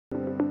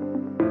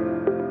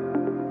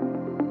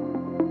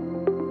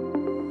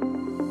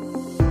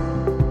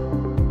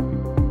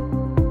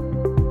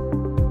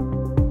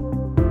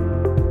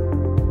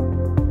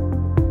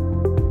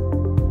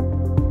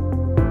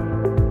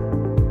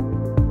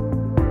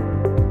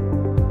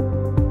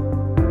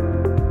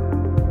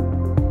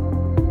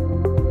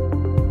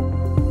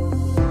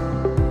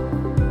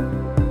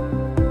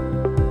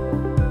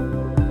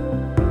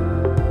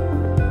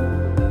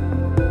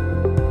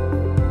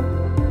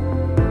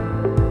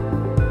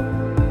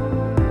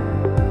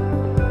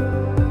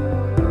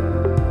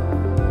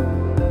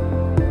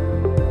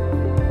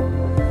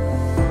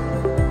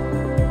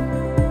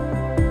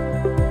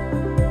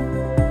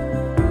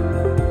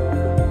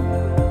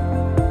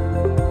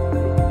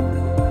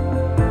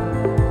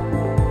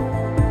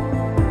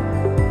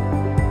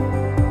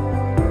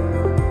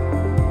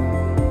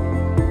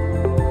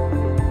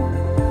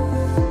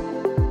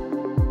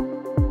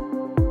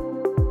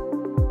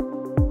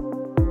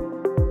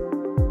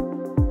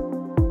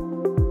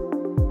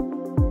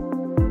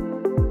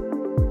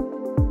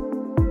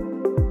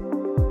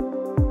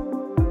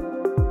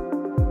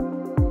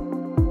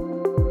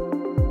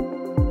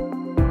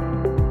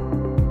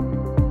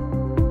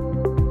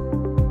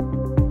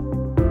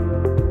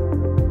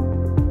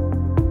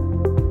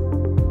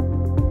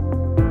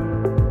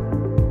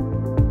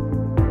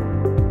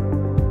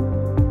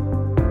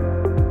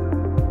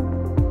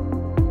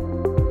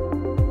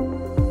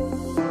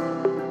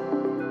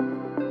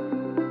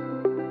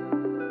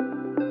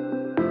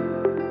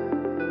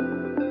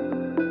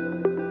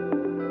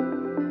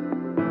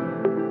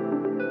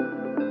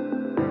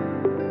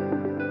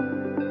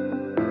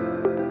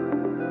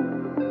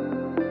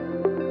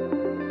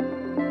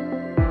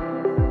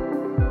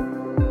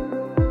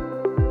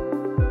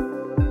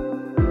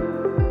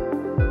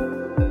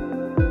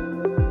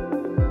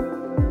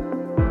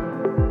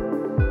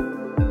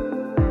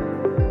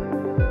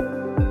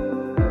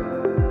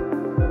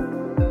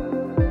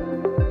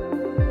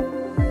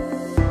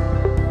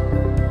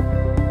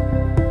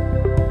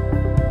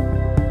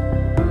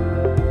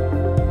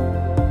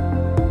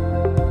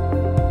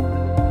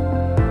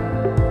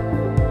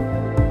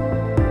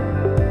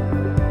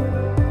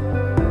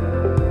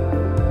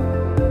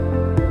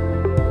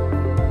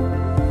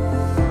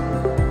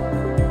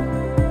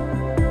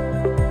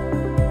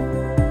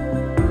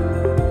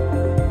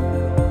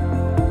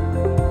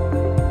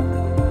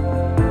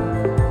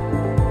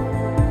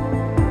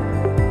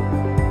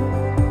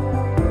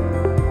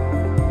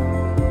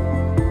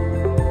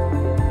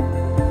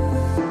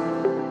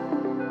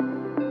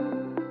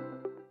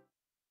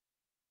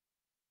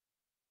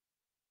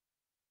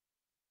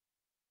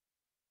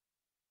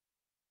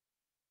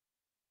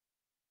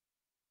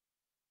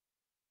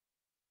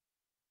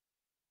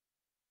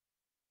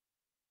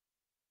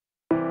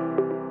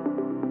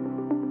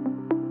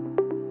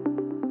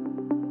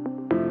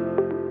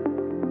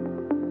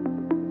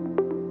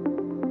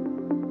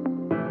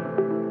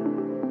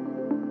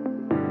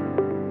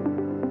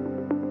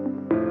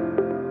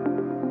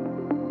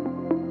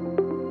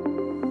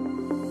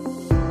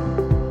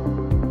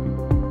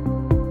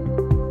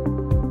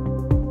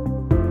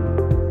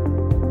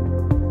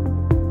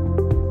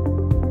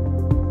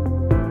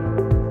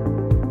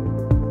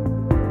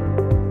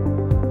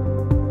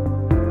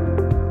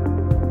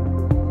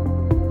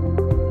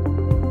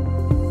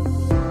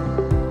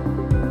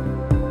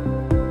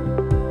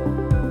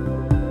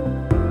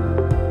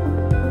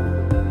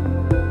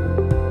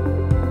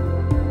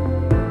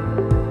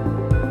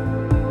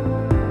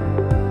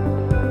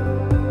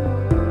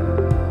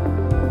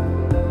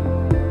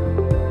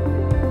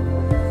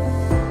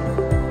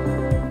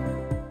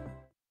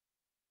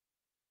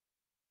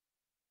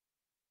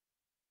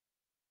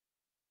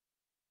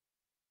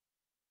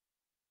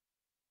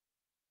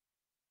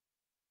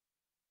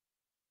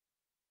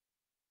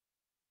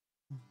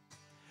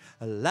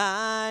a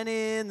line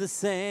in the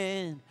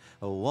sand.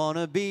 I want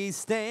to be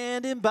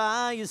standing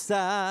by your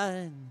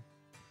side,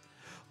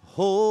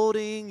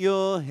 holding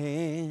your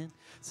hand.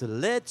 So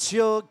let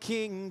your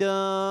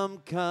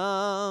kingdom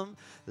come,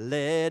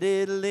 let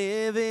it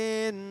live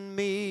in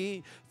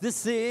me.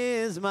 This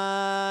is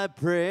my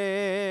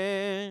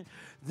prayer,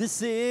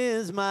 this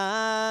is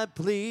my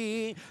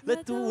plea.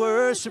 Let the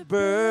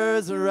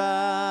worshipers arise.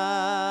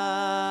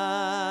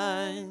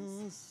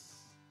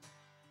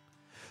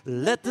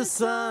 Let the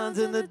sons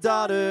and the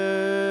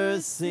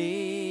daughters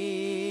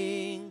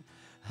sing.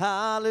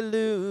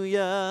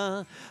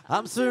 Hallelujah.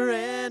 I'm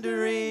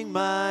surrendering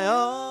my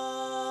all.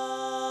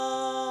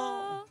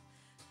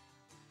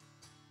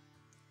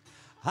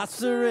 I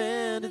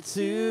surrender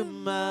to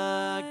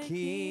my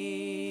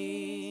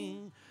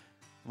King.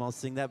 Come on,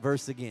 sing that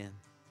verse again.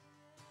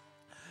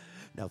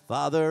 Now,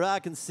 Father, I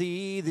can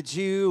see that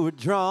you were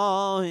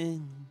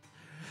drawing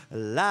a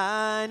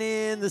line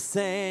in the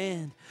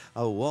sand.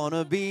 I want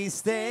to be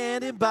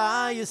standing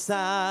by your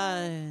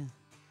side,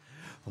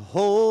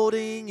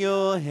 holding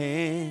your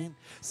hand.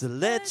 So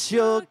let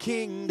your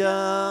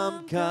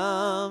kingdom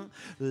come,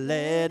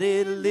 let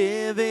it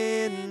live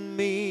in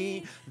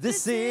me.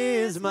 This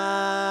is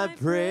my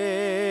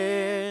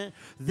prayer,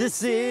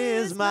 this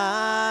is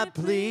my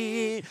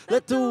plea.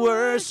 Let the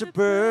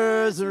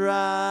worshipers arise.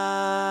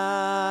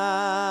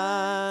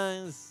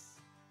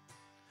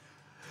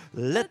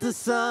 Let the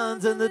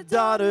sons and the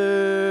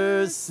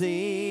daughters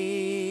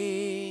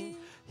sing.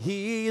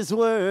 He is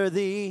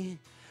worthy.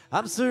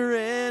 I'm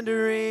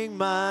surrendering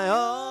my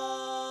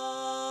all.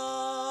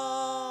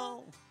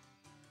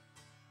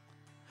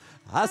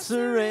 I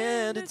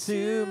surrender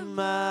to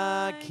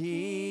my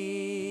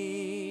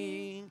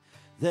King.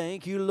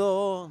 Thank you,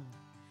 Lord.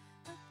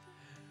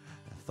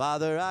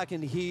 Father, I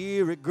can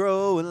hear it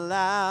growing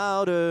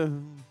louder,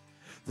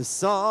 the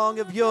song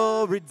of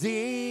your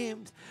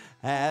redeemed,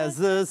 as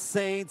the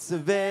saints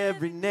of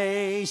every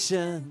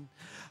nation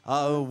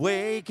are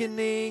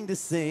awakening to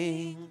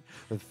sing.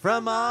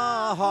 From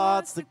our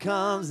hearts there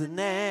comes an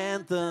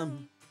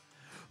anthem.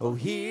 Oh,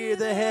 hear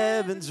the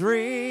heavens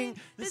ring.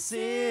 This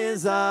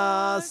is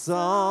our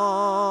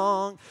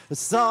song, a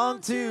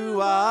song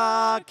to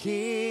our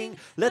King.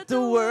 Let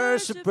the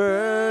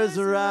worshipers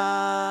arise.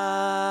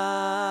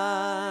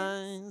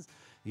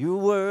 You're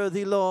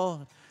worthy,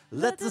 Lord.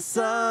 Let the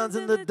sons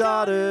and the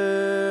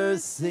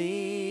daughters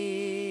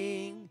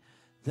sing.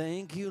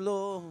 Thank you,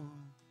 Lord.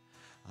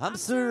 I'm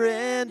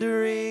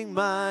surrendering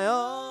my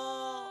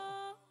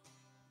all.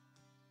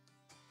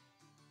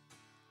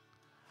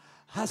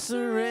 I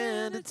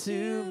surrender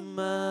to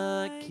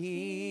my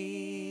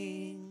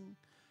King.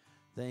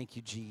 Thank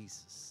you,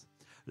 Jesus.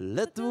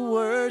 Let the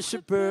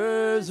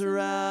worshipers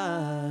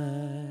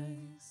arise.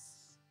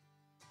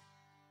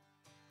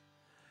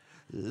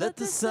 Let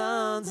the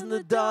sons and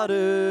the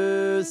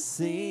daughters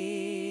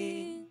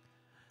sing.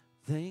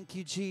 Thank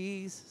you,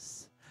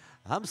 Jesus.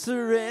 I'm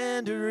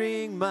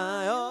surrendering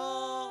my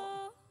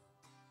all.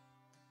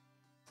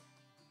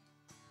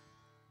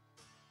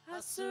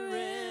 I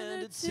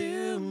surrender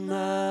to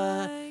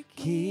my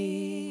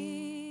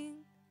King.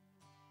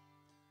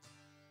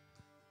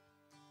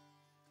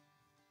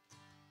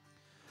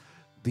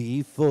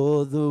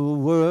 Before the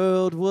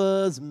world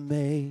was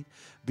made,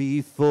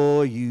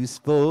 before you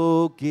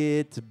spoke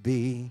it to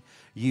be,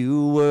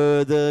 you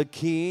were the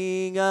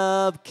King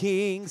of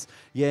kings.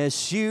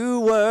 Yes, you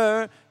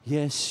were.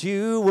 Yes,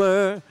 you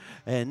were.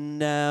 And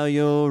now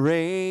you're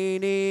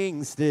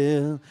reigning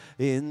still,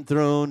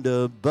 enthroned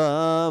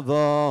above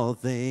all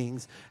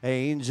things.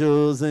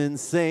 Angels and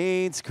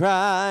saints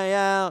cry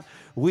out.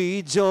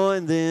 We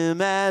join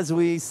them as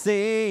we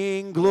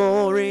sing.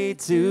 Glory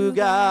to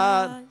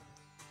God.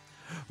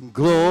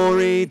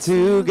 Glory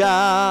to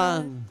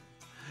God.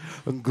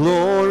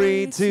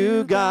 Glory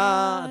to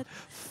God.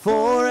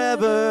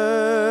 Forever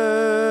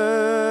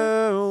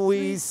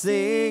we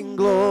sing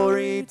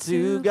glory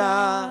to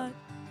God.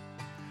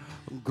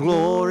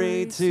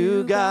 Glory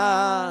to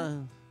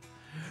God.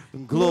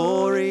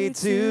 Glory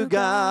to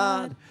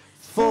God.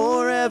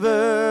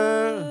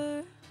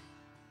 Forever.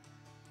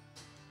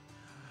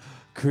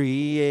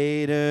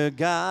 Creator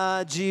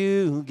God,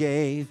 you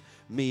gave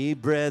me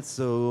breath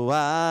so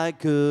I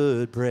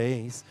could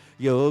praise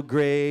your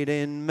great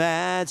and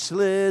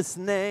matchless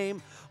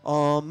name.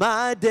 All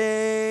my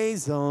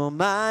days,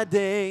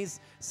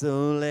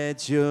 so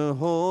let your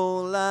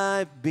whole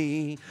life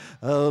be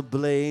a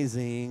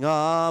blazing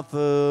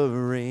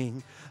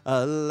offering,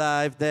 a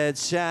life that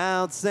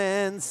shouts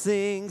and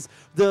sings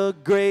the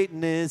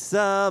greatness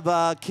of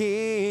our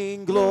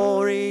King.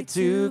 Glory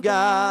to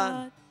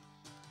God,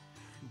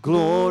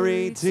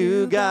 glory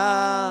to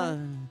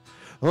God,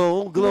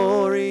 oh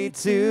glory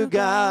to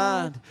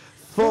God.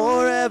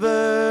 Forever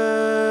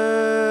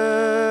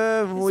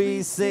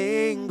we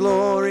sing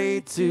glory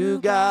to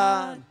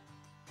God.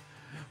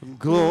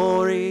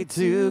 Glory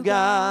to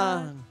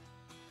God.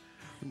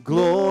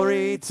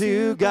 Glory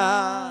to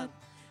God.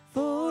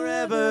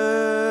 Forever.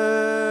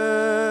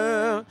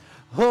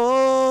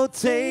 Oh,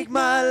 take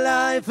my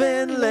life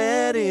and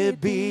let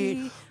it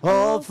be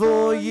all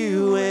for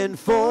you and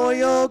for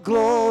your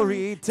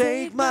glory.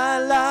 Take my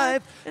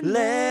life,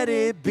 let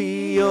it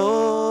be yours.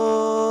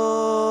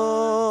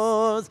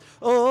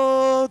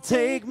 Oh,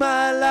 take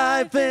my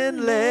life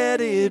and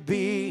let it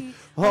be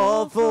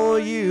all for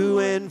you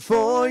and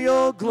for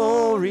your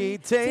glory.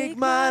 Take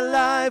my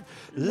life,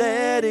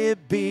 let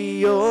it be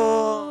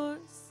yours.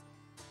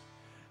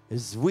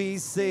 As we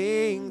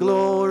sing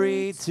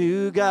glory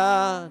to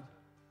God,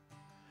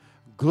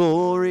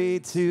 glory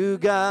to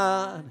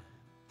God,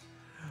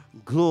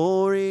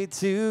 glory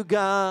to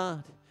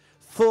God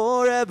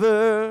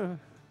forever.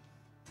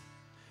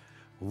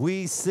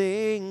 We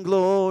sing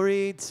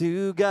glory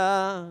to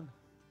God,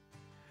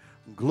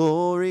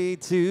 glory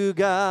to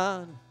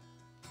God,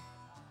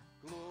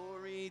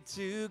 glory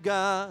to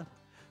God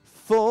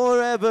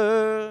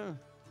forever.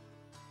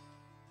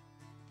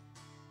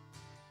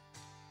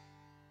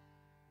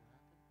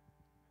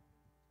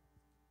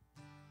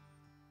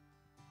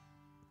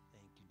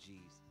 Thank you,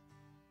 Jesus.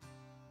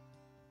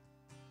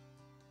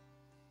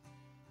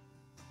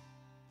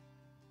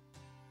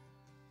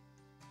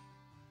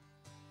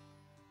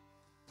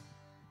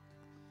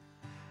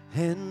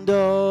 And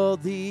all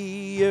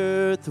the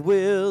earth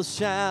will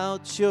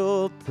shout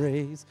your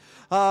praise.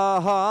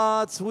 Our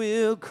hearts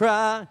will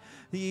cry.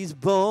 These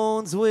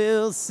bones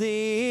will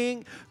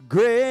sing.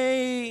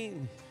 Great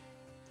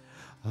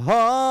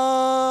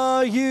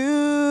are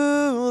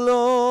you,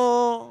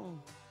 Lord.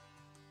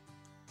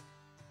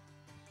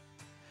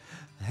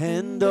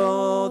 And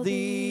all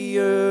the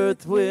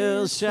earth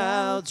will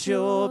shout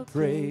your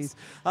praise.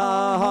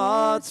 Our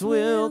hearts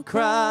will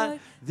cry.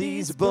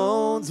 These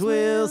bones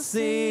will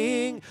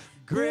sing.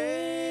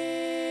 Great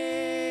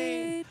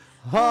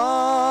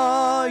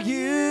are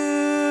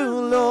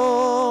you,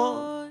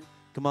 Lord.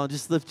 Come on,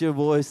 just lift your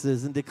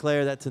voices and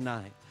declare that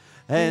tonight.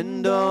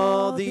 And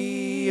all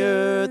the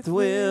earth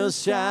will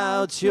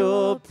shout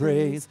your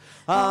praise.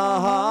 Our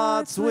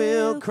hearts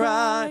will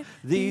cry.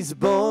 These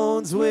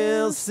bones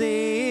will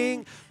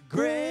sing.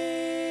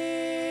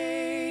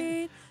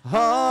 Great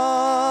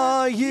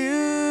are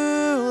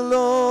you,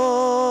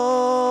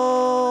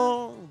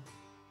 Lord.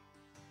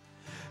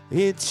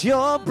 It's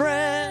your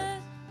breath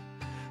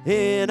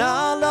in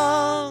our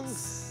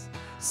lungs,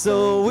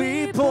 so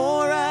we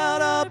pour out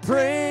our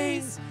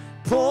praise,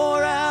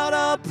 pour out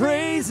our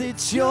praise.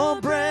 It's your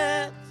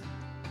breath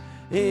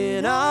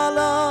in our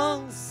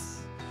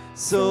lungs,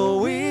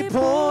 so we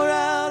pour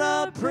out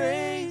our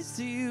praise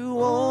to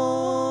you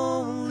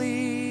only.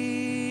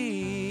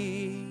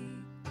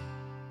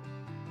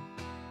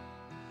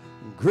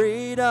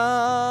 Great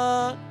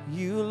are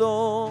you,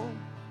 Lord.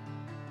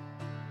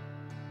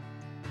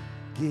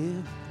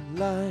 Give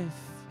life,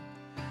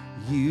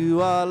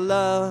 you are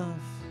love,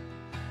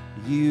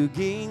 you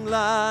gain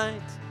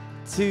light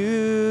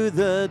to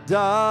the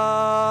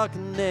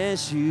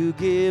darkness, you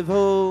give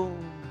hope,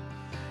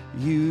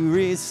 you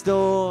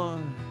restore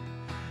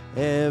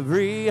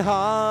every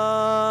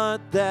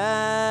heart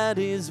that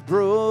is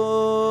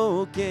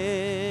broken.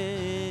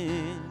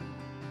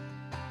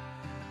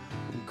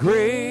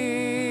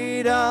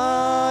 Great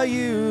are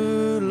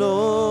you,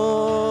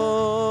 Lord.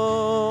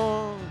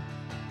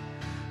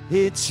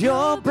 It's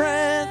your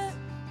breath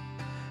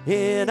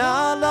in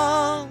our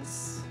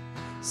lungs,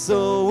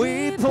 so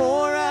we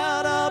pour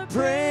out our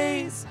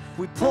praise.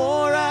 We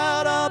pour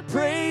out our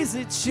praise.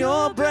 It's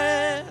your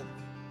breath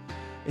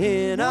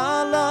in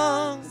our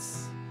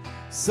lungs,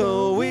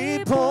 so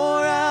we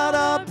pour out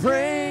our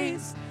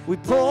praise. We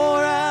pour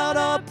out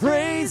our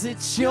praise.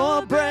 It's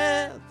your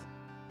breath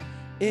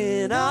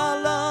in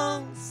our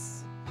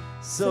lungs,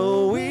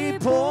 so we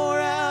pour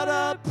out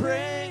our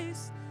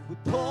praise. We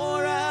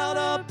pour out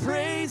our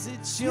praise.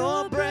 It's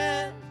your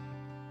breath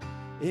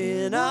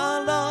in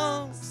our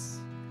lungs,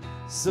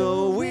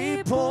 so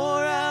we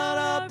pour out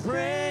our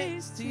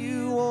praise to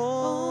you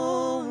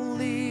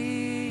only.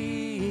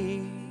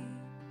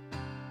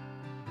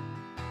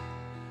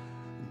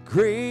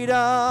 Great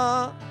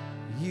are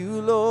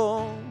you,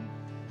 Lord.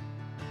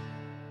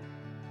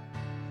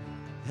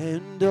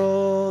 And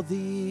all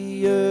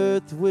the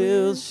earth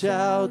will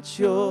shout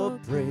your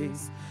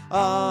praise.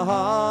 Our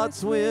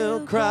hearts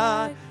will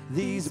cry.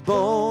 These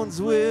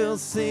bones will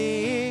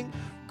sing.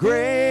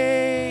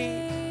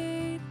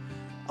 Great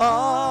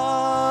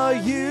are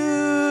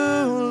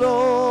you,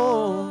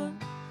 Lord.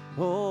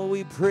 Oh,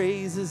 we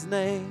praise his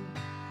name.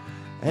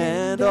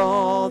 And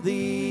all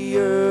the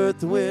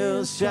earth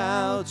will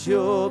shout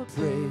your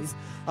praise.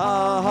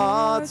 Our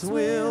hearts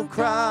will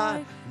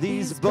cry.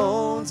 These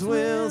bones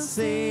will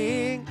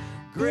sing.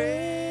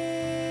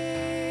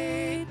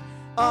 Great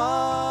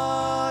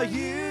are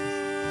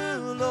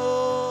you,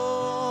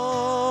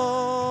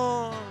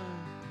 Lord.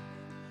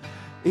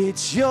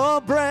 It's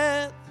your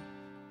breath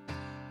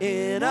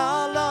in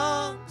our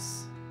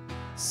lungs,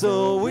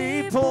 so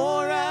we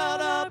pour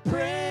out our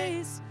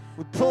praise.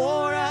 We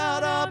pour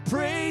out our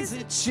praise.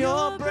 It's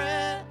your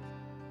breath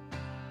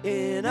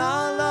in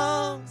our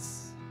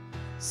lungs,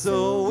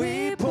 so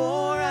we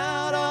pour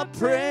out our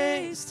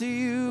praise to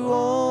you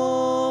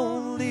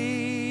only.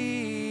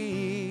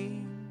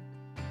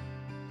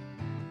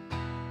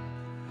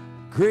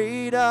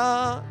 Great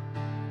are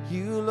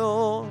you,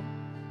 Lord.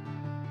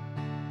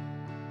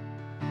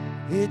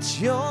 It's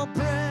your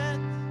breath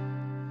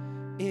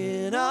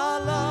in our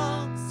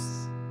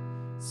lungs,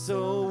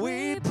 so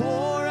we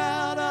pour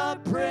out our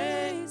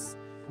praise.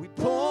 We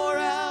pour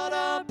out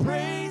our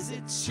praise.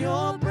 It's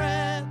your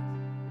breath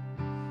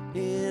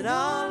in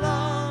our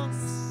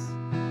lungs,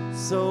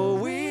 so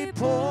we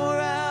pour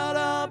out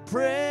our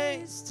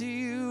praise to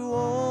you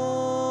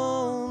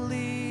only.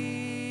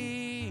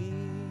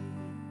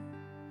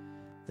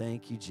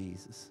 Thank you,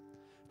 Jesus.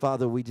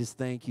 Father, we just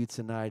thank you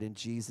tonight in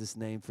Jesus'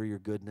 name for your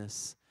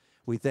goodness.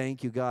 We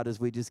thank you, God, as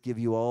we just give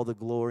you all the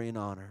glory and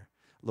honor.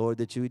 Lord,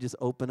 that you would just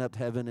open up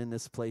heaven in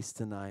this place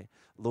tonight.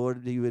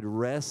 Lord, that you would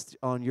rest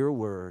on your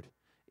word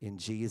in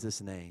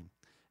Jesus' name.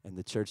 And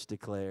the church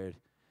declared,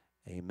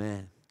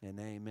 amen and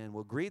amen.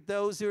 Well, greet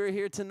those who are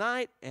here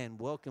tonight, and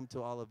welcome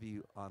to all of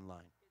you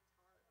online.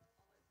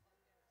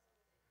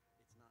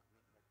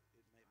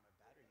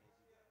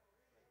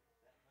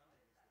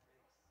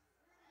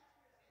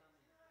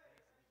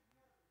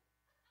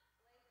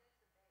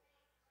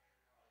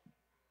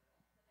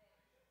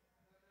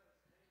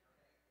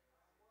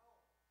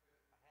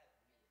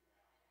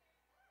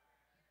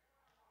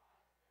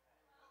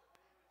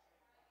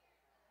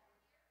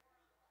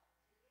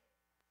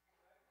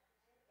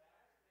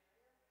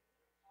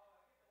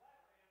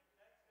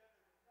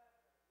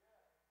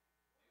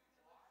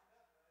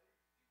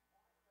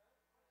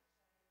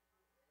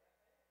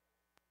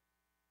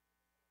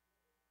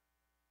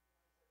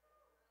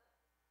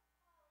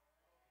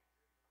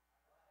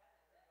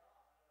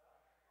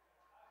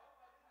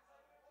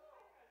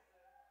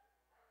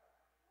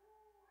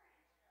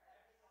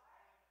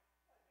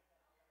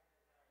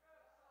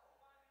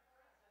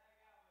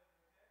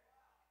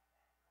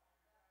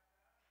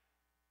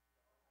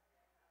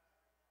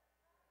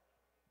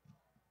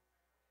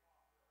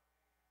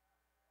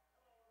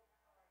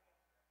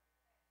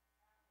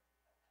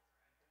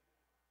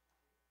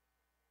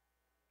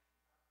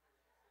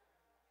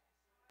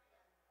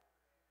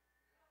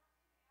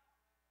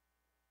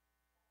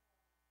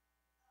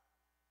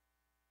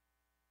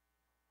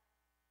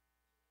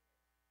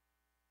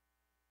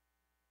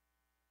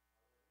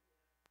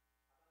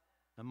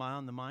 Am I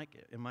on the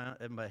mic?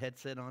 Am my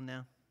headset on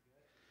now?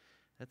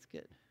 That's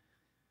good.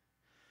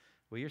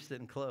 Well, you're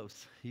sitting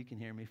close. You can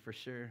hear me for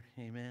sure.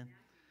 Amen.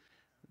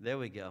 There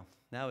we go.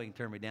 Now we can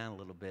turn me down a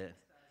little bit.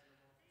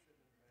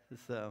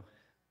 So,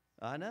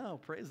 I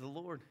know. Praise the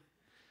Lord.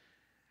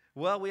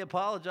 Well, we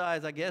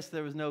apologize. I guess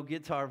there was no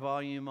guitar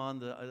volume on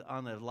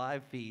the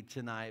live feed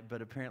tonight,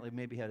 but apparently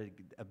maybe had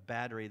a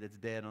battery that's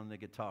dead on the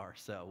guitar.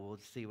 So we'll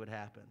see what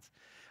happens.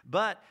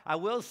 But I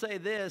will say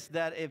this,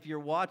 that if you're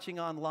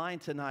watching online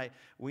tonight,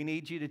 we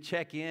need you to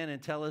check in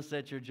and tell us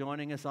that you're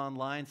joining us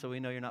online so we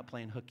know you're not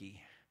playing hooky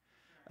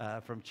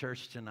from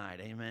church tonight.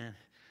 Amen.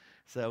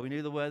 So we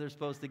knew the weather's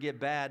supposed to get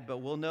bad, but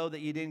we'll know that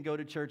you didn't go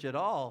to church at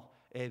all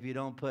if you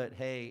don't put,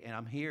 hey, and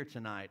I'm here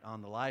tonight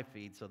on the live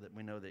feed so that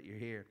we know that you're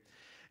here.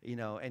 You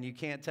know, and you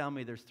can't tell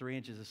me there's 3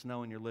 inches of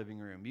snow in your living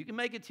room. You can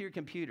make it to your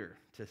computer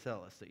to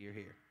tell us that you're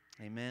here.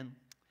 Amen.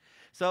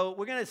 So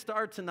we're going to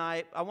start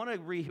tonight. I want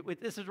to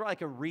this is like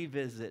a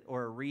revisit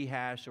or a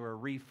rehash or a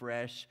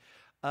refresh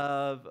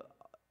of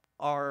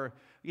our,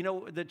 you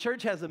know, the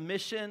church has a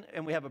mission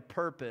and we have a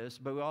purpose,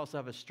 but we also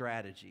have a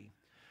strategy.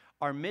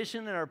 Our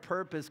mission and our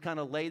purpose kind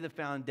of lay the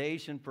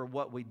foundation for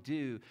what we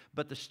do,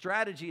 but the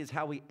strategy is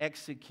how we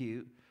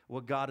execute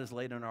what God has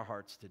laid on our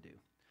hearts to do.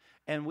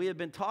 And we have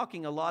been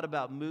talking a lot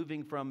about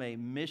moving from a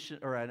mission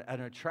or an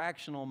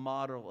attractional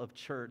model of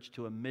church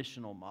to a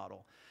missional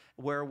model,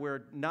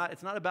 where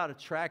it's not about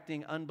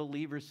attracting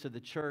unbelievers to the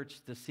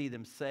church to see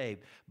them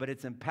saved, but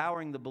it's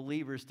empowering the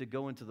believers to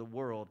go into the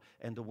world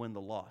and to win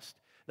the lost.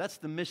 That's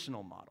the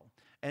missional model.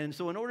 And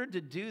so in order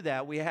to do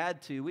that, we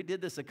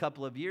did this a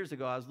couple of years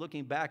ago. I was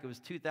looking back, it was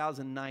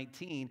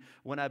 2019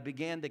 when I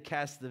began to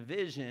cast the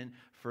vision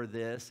for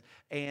this.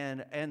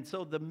 And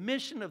so the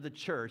mission of the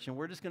church, and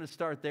we're just going to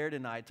start there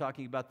tonight,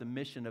 talking about the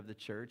mission of the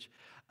church.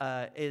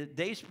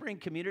 Dayspring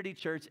Community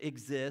Church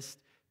exists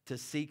to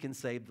seek and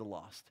save the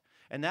lost.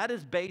 And that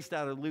is based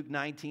out of Luke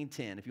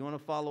 19:10. If you want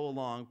to follow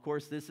along, of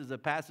course, this is a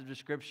passage of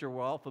Scripture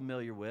we're all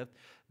familiar with.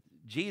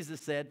 Jesus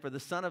said, "For the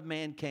Son of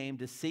Man came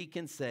to seek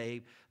and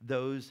save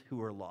those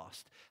who are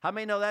lost." How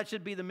many know that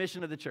should be the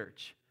mission of the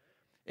church?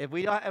 If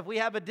we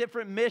have a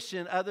different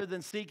mission other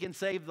than seek and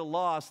save the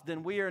lost,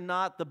 then we are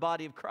not the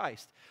body of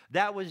Christ.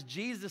 That was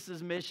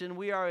Jesus' mission.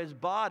 We are his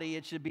body.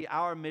 It should be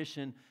our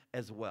mission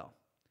as well.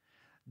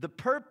 The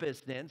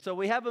purpose then, so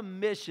we have a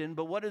mission,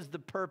 but what is the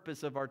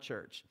purpose of our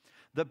church?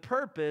 The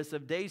purpose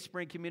of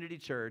Dayspring Community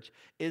Church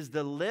is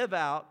to live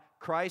out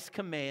Christ's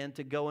command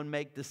to go and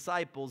make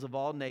disciples of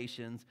all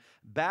nations,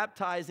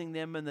 baptizing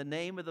them in the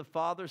name of the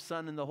Father,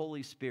 Son, and the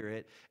Holy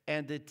Spirit,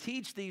 and to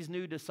teach these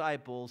new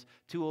disciples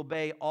to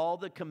obey all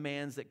the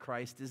commands that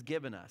Christ has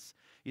given us.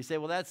 You say,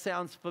 well, that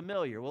sounds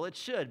familiar. Well, it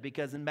should,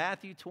 because in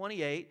Matthew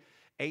 28,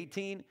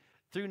 18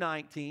 through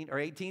 19, or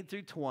 18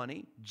 through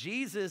 20,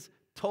 Jesus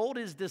told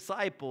his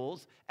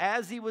disciples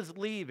as he was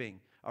leaving,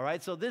 all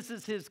right, so this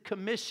is his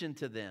commission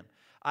to them.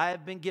 I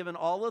have been given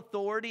all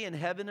authority in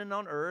heaven and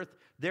on earth.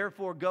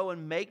 Therefore, go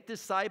and make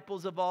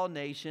disciples of all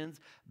nations,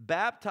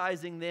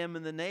 baptizing them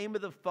in the name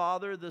of the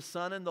Father, the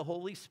Son, and the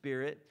Holy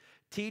Spirit.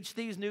 Teach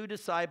these new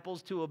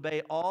disciples to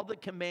obey all the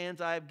commands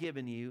I have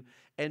given you,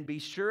 and be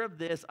sure of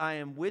this, I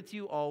am with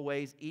you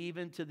always,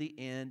 even to the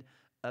end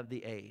of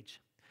the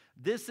age.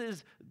 This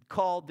is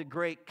called the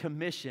Great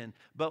Commission,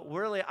 but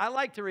really I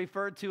like to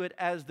refer to it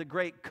as the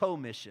Great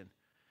Commission,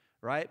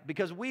 right?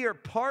 Because we are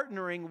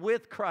partnering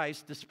with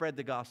Christ to spread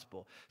the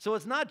gospel. So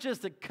it's not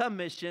just a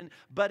commission,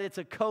 but it's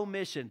a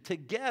commission.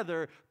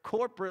 Together,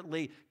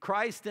 corporately,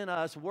 Christ in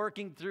us,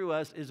 working through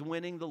us, is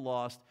winning the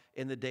lost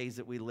in the days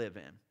that we live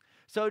in.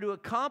 So to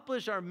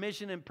accomplish our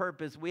mission and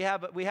purpose, we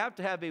have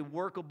to have a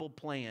workable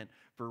plan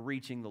for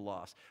reaching the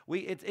lost.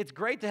 It's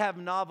great to have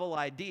novel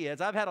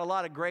ideas. I've had a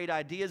lot of great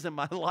ideas in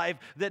my life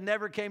that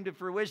never came to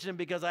fruition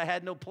because I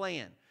had no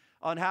plan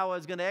on how I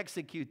was going to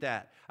execute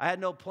that. I had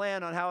no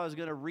plan on how I was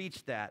going to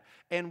reach that.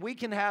 And we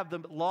can have the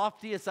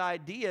loftiest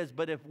ideas,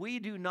 but if we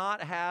do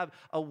not have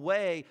a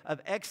way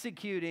of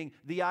executing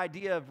the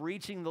idea of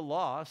reaching the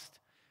lost,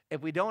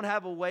 if we don't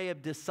have a way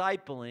of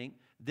discipling,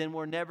 then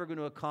we're never going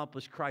to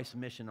accomplish Christ's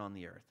mission on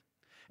the earth.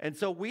 And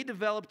so we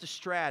developed a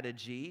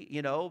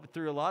strategy,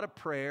 through a lot of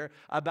prayer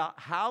about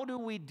how do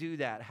we do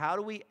that? How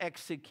do we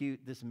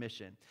execute this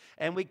mission?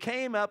 And we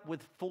came up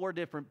with 4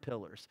 different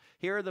pillars.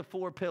 Here are the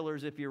 4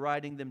 pillars if you're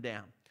writing them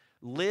down.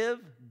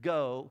 Live,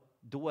 go,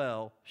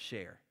 dwell,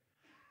 share.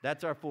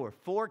 That's our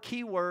 4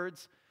 key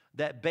words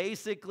that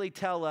basically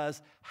tell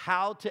us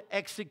how to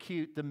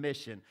execute the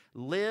mission.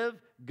 Live,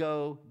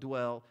 go,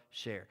 dwell,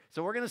 share.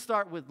 So we're going to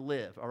start with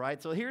live, all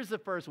right? So here's the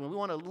first one. We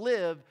want to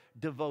live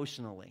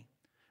devotionally.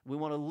 We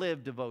want to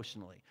live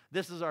devotionally.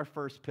 This is our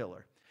first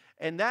pillar.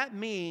 And that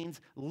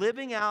means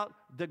living out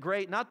the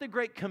great, not the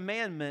great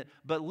commandment,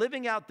 but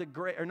living out the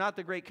great, or not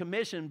the great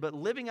commission, but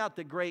living out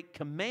the great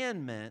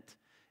commandment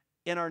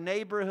in our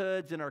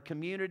neighborhoods, in our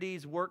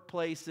communities,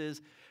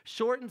 workplaces.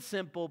 Short and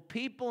simple,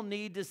 people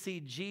need to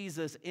see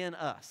Jesus in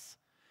us,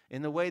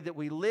 in the way that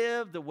we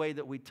live, the way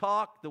that we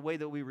talk, the way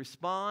that we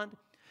respond.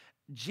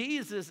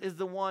 Jesus is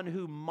the one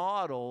who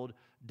modeled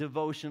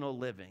devotional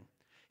living.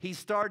 He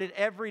started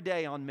every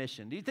day on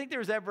mission. Do you think there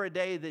was ever a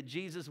day that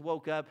Jesus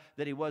woke up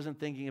that he wasn't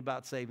thinking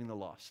about saving the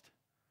lost?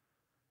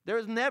 There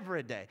was never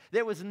a day.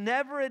 There was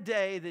never a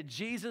day that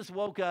Jesus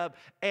woke up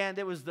and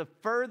it was the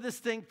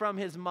furthest thing from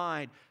his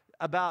mind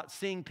about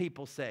seeing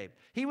people saved.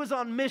 He was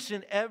on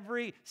mission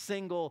every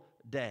single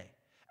day.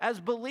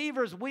 As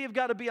believers, we have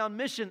got to be on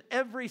mission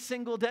every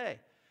single day.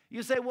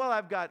 You say, well,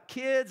 I've got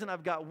kids and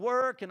I've got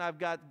work and I've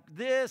got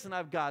this and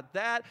I've at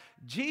that.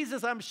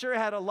 Jesus, I'm sure,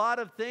 had a lot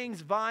of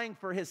things vying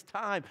for his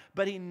time,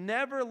 but he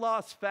never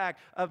lost fact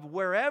of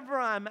wherever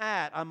I'm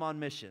at, I'm on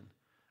mission.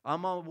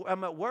 I'm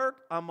at work,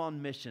 I'm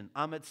on mission.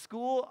 I'm at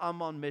school,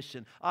 I'm on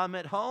mission. I'm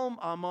at home,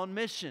 I'm on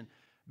mission.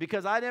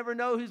 Because I never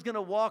know who's going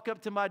to walk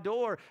up to my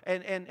door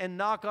and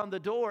knock on the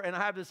door, and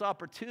I have this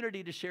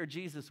opportunity to share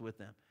Jesus with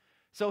them.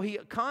 So he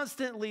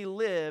constantly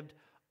lived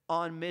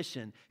on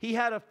mission. He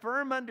had a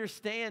firm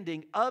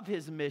understanding of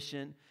his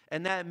mission,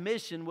 and that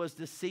mission was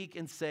to seek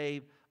and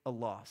save a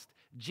lost.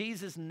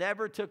 Jesus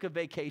never took a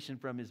vacation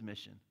from his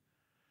mission.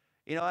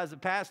 As a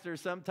pastor,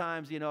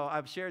 sometimes,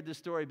 I've shared this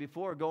story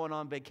before, going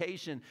on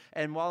vacation,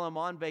 and while I'm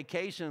on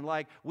vacation,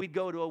 like, we'd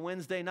go to a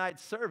Wednesday night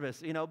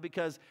service,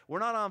 because we're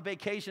not on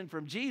vacation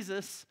from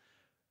Jesus,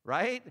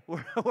 right?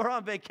 We're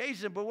on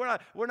vacation, but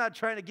we're not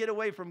trying to get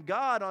away from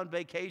God on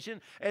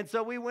vacation. And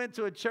so we went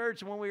to a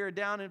church when we were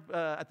down in,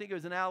 I think it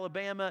was in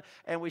Alabama,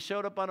 and we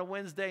showed up on a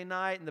Wednesday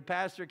night, and the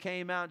pastor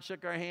came out and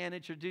shook our hand,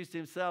 introduced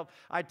himself.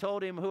 I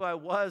told him who I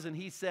was, and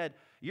he said,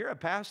 "You're a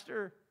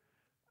pastor?"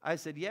 I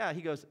said, "Yeah."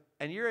 He goes,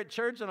 "And you're at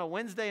church on a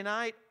Wednesday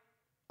night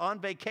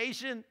on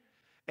vacation?"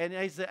 And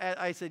I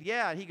said,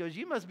 "Yeah." And he goes,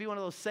 "You must be one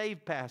of those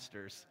saved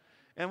pastors."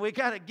 And we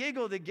kind of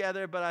giggled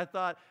together, but I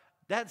thought,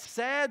 that's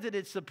sad that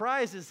it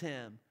surprises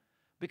him,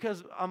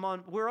 because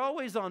we're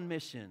always on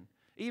mission.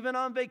 Even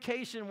on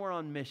vacation, we're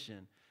on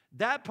mission.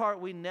 That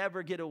part we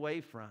never get away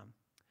from.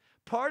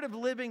 Part of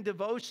living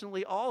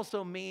devotionally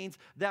also means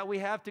that we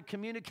have to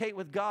communicate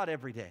with God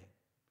every day.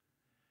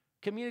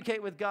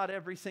 Communicate with God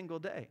every single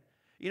day.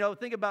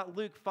 Think about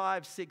Luke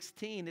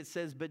 5:16. It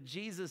says, "But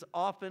Jesus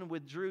often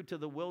withdrew to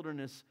the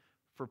wilderness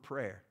for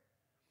prayer."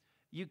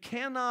 You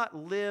cannot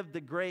live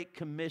the Great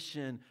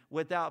Commission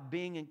without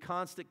being in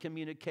constant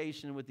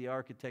communication with the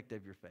architect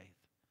of your faith.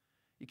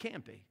 You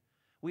can't be.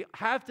 We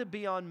have to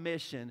be on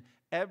mission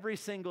every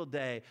single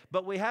day,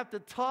 but we have to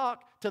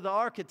talk to the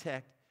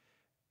architect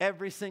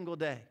every single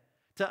day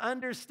to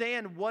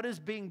understand what is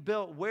being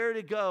built, where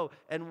to go,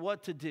 and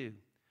what to do.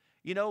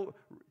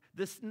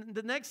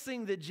 The next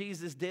thing that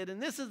Jesus did,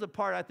 and this is the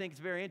part I think is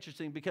very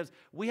interesting, because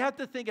we have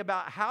to think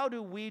about how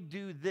do we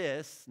do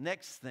this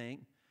next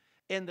thing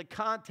in the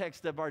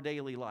context of our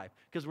daily life,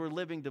 because we're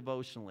living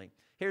devotionally.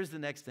 Here's the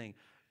next thing.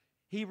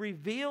 He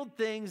revealed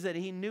things that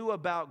he knew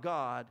about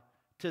God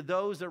to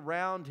those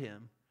around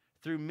him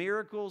through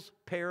miracles,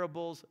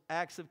 parables,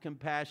 acts of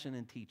compassion,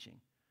 and teaching.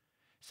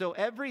 So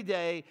every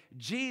day,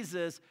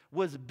 Jesus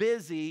was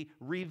busy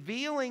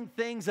revealing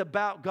things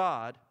about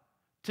God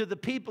to the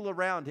people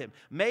around him.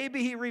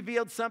 Maybe he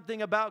revealed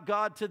something about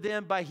God to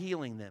them by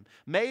healing them.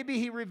 Maybe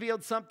he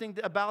revealed something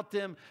about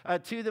them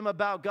to them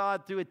about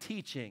God through a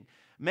teaching.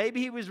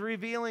 Maybe he was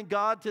revealing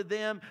God to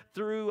them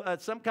through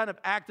some kind of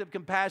act of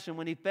compassion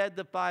when he fed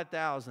the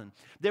 5,000.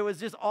 There was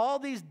just all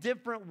these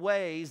different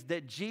ways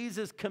that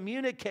Jesus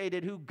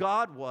communicated who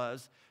God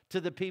was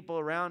to the people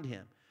around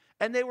him.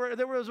 And they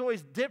was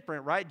always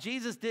different, right?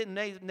 Jesus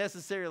didn't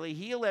necessarily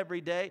heal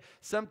every day.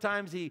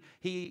 Sometimes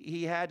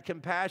he had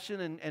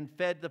compassion and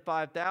fed the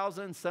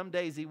 5,000. Some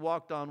days he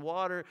walked on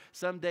water.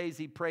 Some days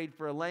he prayed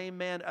for a lame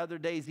man. Other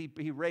days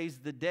he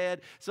raised the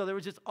dead. So there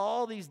was just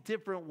all these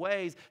different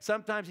ways.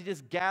 Sometimes he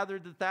just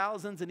gathered the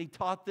thousands and he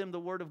taught them the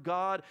word of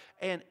God.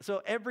 And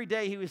so every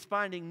day he was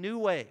finding new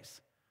ways.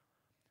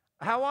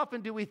 How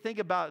often do we think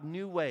about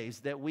new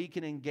ways that we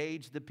can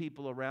engage the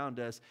people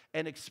around us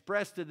and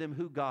express to them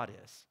who God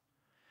is?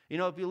 You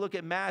know, if you look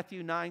at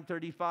Matthew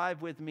 9:35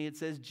 with me, it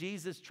says,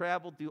 Jesus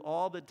traveled through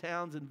all the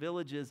towns and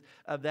villages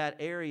of that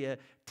area,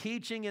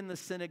 teaching in the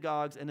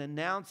synagogues and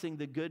announcing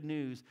the good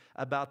news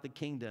about the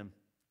kingdom.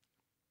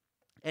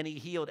 And he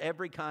healed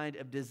every kind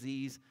of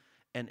disease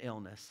and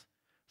illness.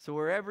 So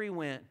wherever he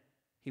went,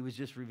 he was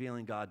just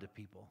revealing God to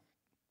people.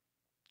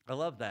 I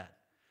love that.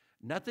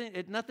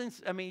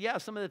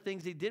 Some of the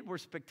things he did were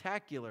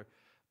spectacular,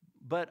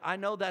 but I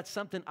know that's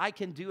something I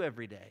can do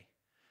every day.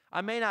 I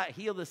may not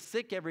heal the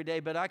sick every day,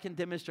 but I can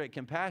demonstrate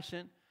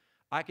compassion.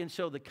 I can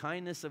show the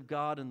kindness of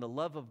God and the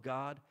love of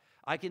God.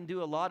 I can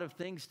do a lot of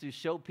things to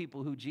show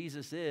people who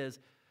Jesus is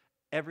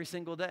every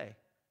single day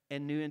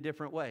in new and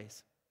different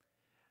ways.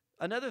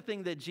 Another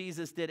thing that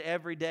Jesus did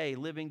every day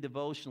living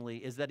devotionally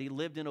is that he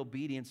lived in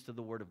obedience to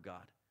the Word of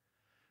God.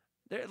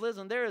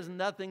 There is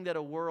nothing that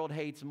a world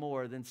hates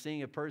more than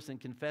seeing a person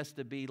confess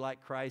to be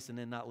like Christ and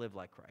then not live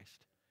like Christ.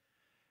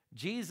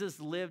 Jesus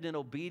lived in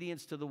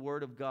obedience to the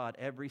Word of God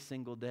every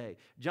single day.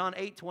 John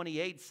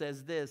 8:28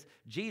 says this.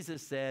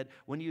 Jesus said,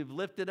 when you've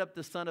lifted up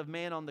the Son of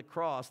Man on the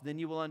cross, then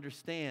you will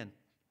understand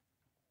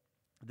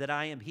that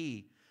I am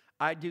He.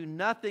 I do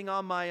nothing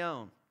on my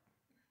own,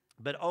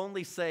 but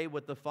only say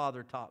what the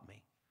Father taught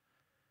me.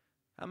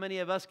 How many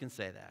of us can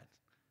say that?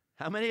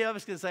 How many of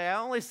us can say,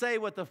 I only say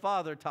what the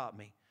Father taught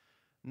me?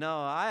 No,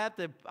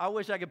 I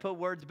wish I could put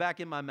words back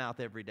in my mouth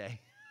every day.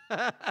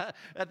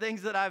 The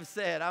things that I've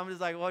said, I'm just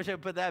like, why should I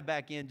put that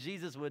back in?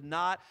 Jesus would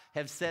not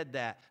have said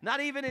that. Not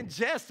even in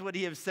jest would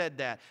he have said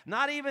that.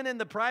 Not even in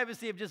the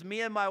privacy of just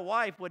me and my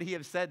wife would he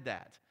have said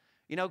that.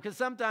 You know, because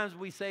sometimes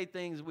we say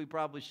things we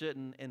probably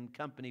shouldn't in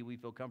company we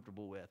feel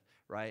comfortable with,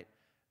 right?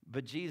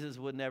 But Jesus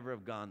would never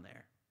have gone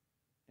there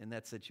in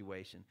that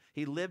situation.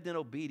 He lived in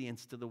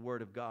obedience to the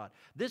Word of God.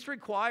 This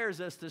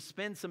requires us to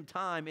spend some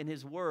time in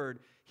His Word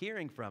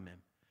hearing from Him.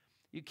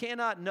 You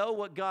cannot know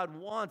what God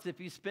wants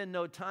if you spend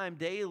no time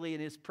daily in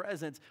His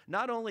presence,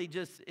 not only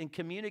just in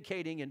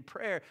communicating in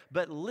prayer,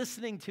 but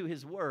listening to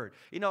His Word.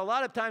 You know, a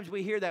lot of times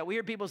we hear that. We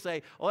hear people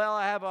say, well,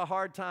 I have a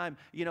hard time,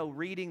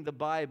 reading the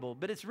Bible.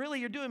 But it's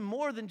really, you're doing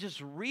more than just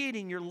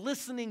reading. You're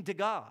listening to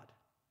God.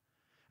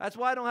 That's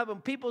why I don't have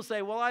them. People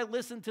say, well, I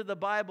listen to the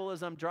Bible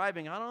as I'm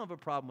driving. I don't have a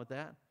problem with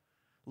that.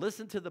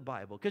 Listen to the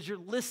Bible because you're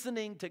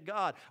listening to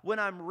God. When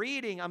I'm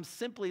reading, I'm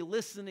simply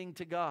listening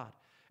to God.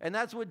 And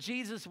that's what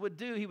Jesus would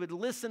do. He would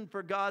listen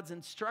for God's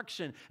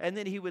instruction, and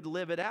then he would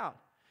live it out.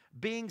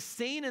 Being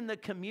seen in the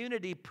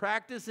community,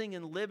 practicing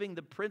and living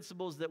the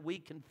principles that we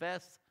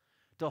confess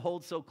to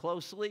hold so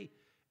closely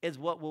is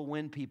what will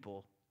win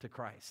people to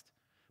Christ.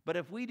 But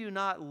if we do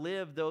not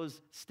live those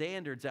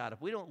standards out,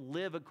 if we don't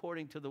live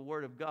according to the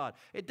Word of God,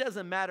 it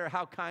doesn't matter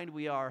how kind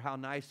we are, how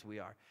nice we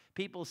are.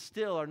 People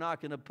still are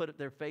not going to put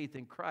their faith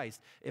in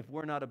Christ if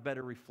we're not a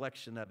better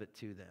reflection of it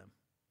to them.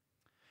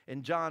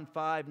 In John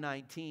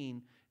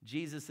 5:19,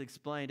 Jesus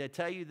explained, I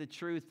tell you the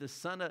truth, the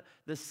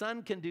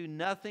Son can do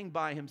nothing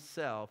by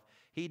himself.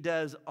 He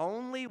does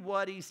only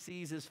what he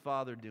sees his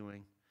Father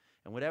doing.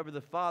 And whatever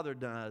the Father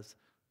does,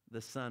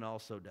 the Son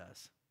also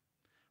does.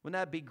 Wouldn't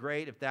that be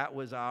great if that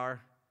was our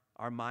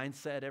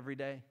mindset every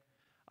day?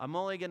 I'm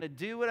only going to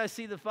do what I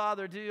see the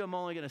Father do. I'm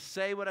only going to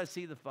say what I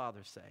see the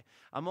Father say.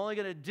 I'm only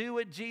going to do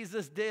what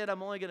Jesus did.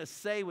 I'm only going to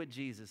say what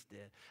Jesus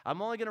did.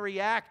 I'm only going to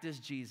react as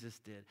Jesus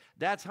did.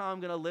 That's how I'm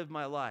going to live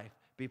my life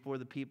before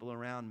the people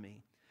around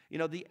me. You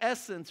know, the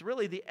essence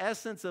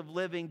of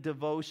living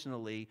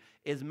devotionally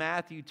is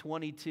Matthew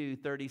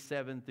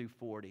 22:37 through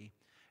 40.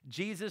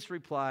 Jesus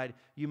replied,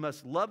 you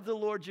must love the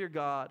Lord your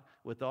God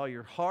with all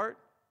your heart,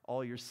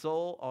 all your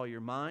soul, all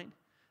your mind.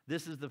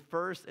 This is the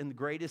first and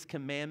greatest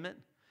commandment.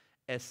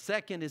 As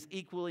second is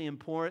equally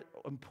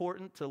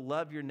important to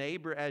love your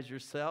neighbor as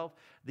yourself.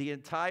 The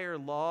entire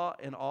law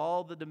and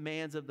all the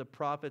demands of the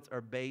prophets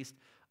are based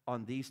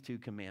on these two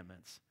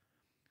commandments.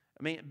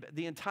 I mean,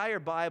 the entire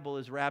Bible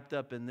is wrapped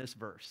up in this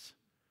verse.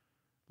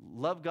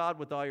 Love God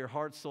with all your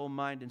heart, soul,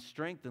 mind, and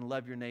strength, and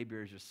love your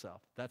neighbor as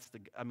yourself.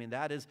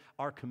 That is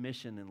our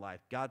commission in life.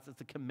 That's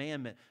the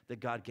commandment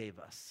that God gave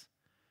us.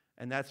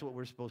 And that's what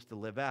we're supposed to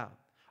live out.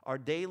 Our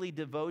daily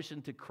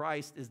devotion to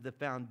Christ is the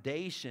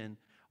foundation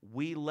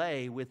we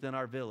lay within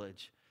our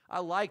village. I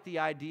like the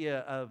idea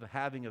of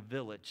having a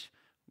village.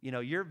 You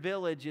know, your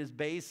village is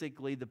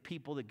basically the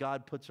people that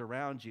God puts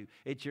around you.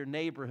 It's your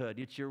neighborhood.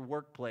 It's your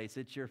workplace.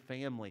 It's your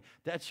family.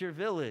 That's your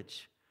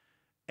village.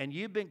 And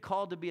you've been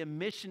called to be a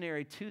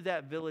missionary to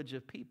that village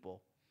of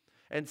people.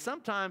 And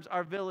sometimes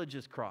our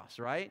villages cross,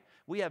 right?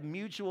 We have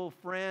mutual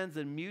friends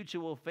and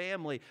mutual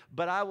family,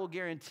 but I will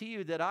guarantee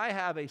you that I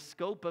have a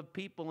scope of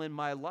people in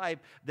my life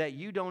that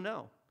you don't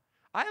know.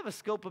 I have a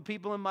scope of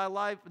people in my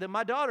life that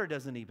my daughter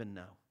doesn't even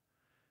know.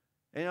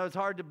 You know, it's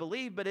hard to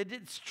believe, but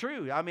it's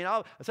true. I mean,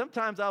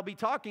 sometimes I'll be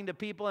talking to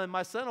people and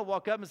my son will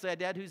walk up and say,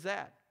 "Dad, who's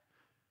that?"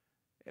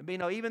 You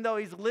know, even though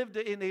he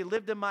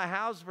lived in my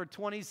house for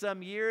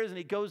 20-some years and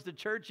he goes to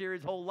church here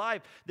his whole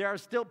life, there are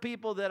still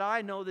people that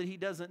I know that he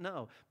doesn't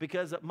know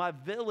because my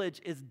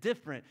village is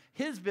different.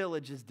 His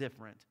village is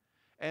different.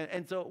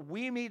 And so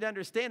we need to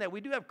understand that. We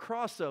do have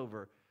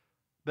crossover,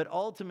 but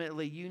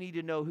ultimately you need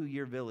to know who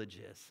your village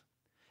is.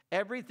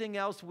 Everything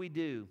else we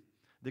do,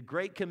 the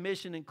Great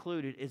Commission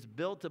included, is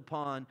built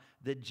upon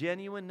the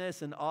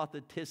genuineness and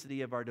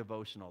authenticity of our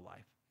devotional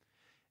life.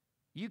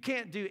 You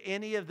can't do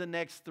any of the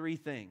next three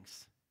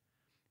things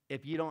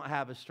if you don't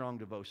have a strong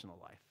devotional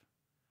life.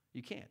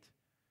 You can't.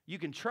 You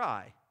can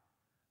try,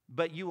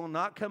 but you will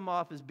not come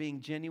off as being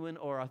genuine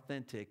or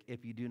authentic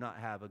if you do not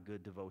have a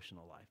good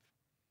devotional life.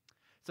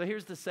 So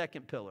here's the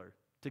second pillar,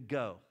 to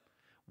go.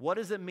 What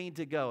does it mean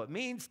to go? It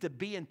means to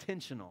be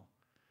intentional.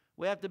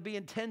 We have to be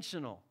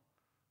intentional,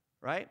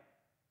 right?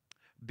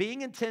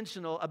 Being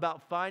intentional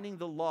about finding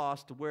the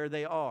lost where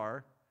they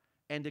are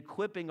and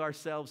equipping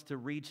ourselves to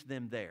reach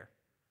them there.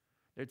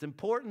 It's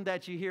important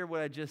that you hear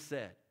what I just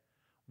said.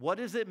 What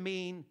does it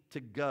mean to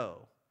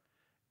go?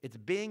 It's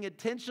being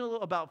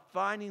intentional about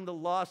finding the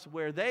lost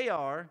where they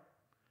are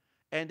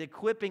and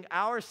equipping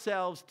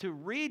ourselves to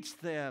reach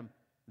them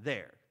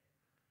there.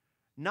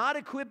 Not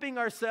equipping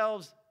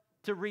ourselves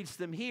to reach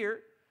them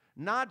here,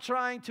 not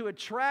trying to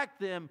attract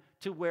them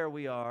to where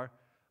we are,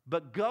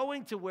 but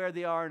going to where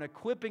they are and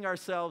equipping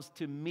ourselves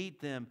to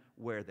meet them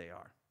where they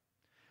are.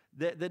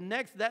 The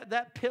next,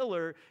 that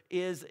pillar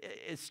is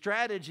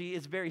strategy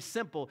is very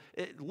simple.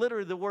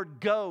 Literally, the word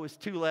go is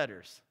 2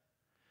 letters.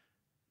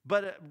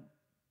 But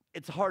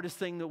it's the hardest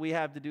thing that we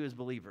have to do as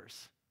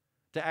believers,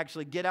 to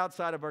actually get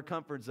outside of our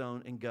comfort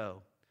zone and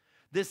go.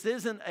 This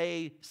isn't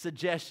a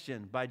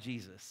suggestion by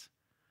Jesus.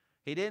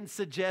 He didn't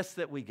suggest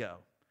that we go.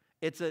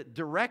 It's a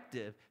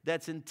directive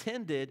that's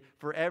intended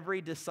for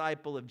every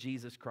disciple of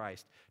Jesus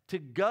Christ. To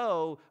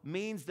go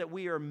means that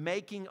we are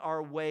making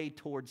our way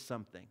towards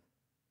something.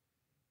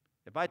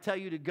 If I tell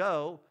you to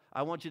go,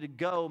 I want you to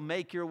go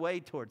make your way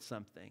towards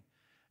something,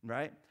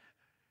 right?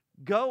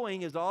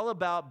 Going is all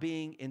about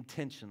being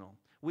intentional.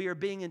 We are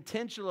being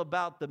intentional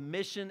about the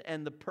mission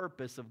and the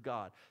purpose of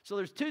God. So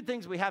there's 2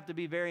 things we have to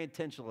be very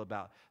intentional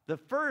about. The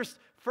first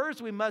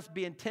we must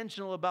be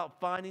intentional about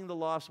finding the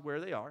lost where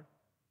they are.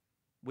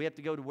 We have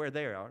to go to where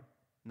they are,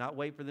 not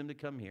wait for them to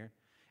come here.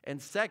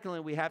 And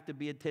secondly, we have to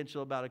be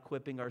intentional about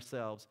equipping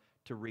ourselves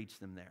to reach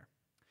them there.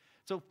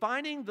 So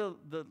finding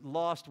the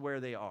lost where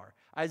they are.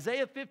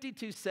 Isaiah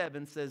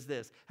 52:7 says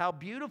this, "How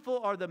beautiful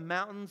are the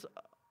mountains,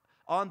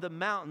 on the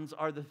mountains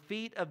are the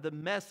feet of the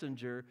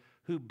messenger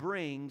who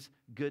brings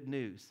good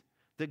news.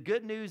 The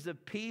good news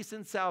of peace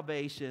and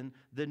salvation,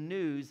 the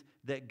news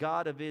that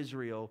God of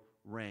Israel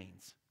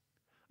reigns."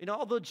 You know,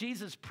 although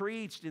Jesus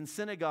preached in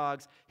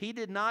synagogues, he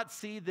did not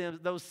see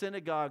those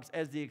synagogues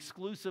as the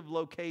exclusive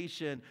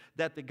location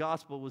that the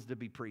gospel was to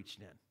be preached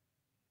in.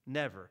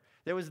 Never.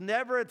 There was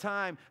never a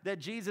time that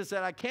Jesus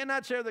said, "I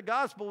cannot share the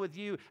gospel with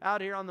you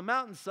out here on the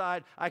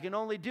mountainside. I can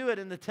only do it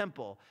in the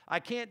temple. I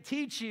can't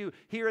teach you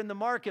here in the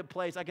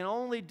marketplace. I can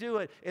only do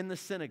it in the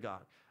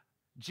synagogue."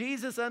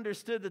 Jesus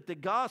understood that the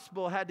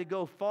gospel had to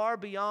go far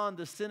beyond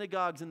the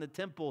synagogues and the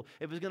temple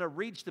if it was going to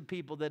reach the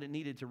people that it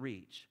needed to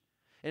reach.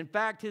 In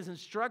fact, his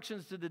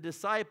instructions to the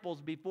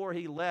disciples before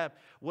he left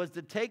was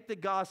to take the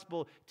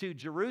gospel to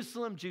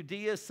Jerusalem,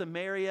 Judea,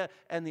 Samaria,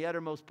 and the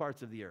uttermost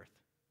parts of the earth.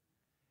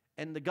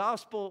 And the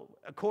gospel,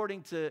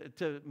 according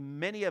to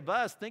many of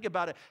us, think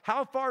about it,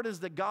 how far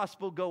does the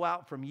gospel go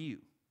out from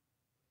you?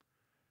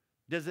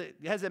 Has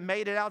it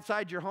made it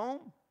outside your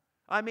home?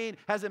 I mean,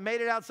 has it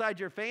made it outside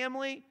your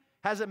family?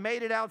 Has it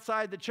made it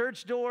outside the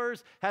church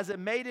doors? Has it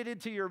made it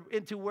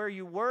into where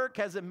you work?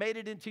 Has it made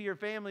it into your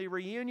family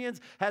reunions?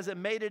 Has it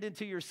made it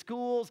into your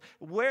schools?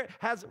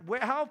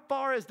 How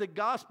far has the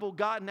gospel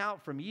gotten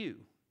out from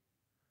you?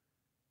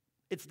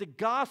 It's the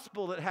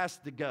gospel that has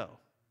to go.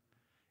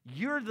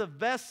 You're the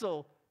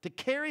vessel to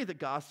carry the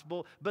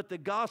gospel, but the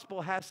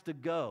gospel has to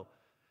go.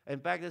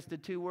 In fact, that's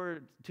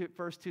the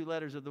first 2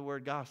 letters of the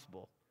word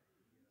gospel.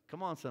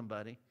 Come on,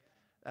 somebody.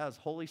 That was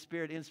Holy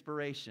Spirit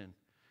inspiration.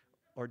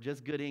 Or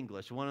just good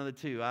English, one of the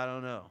 2, I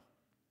don't know.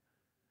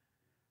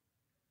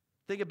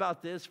 Think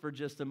about this for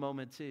just a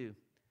moment too.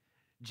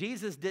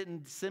 Jesus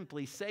didn't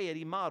simply say it,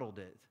 he modeled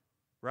it,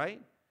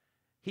 right?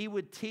 He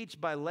would teach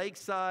by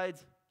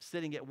lakesides,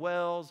 sitting at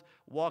wells,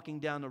 walking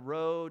down the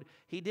road.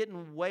 He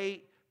didn't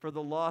wait for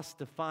the lost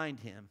to find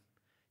him,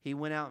 he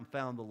went out and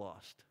found the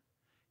lost.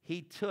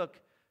 He took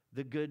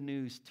the good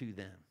news to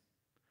them.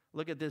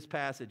 Look at this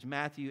passage,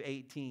 Matthew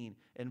 18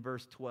 and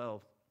verse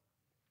 12.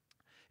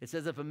 It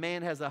says, if a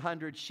man has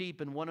 100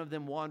 sheep and one of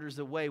them wanders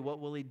away, what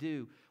will he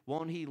do?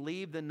 Won't he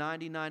leave the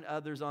 99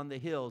 others on the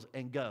hills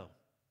and go?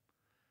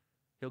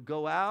 He'll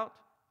go out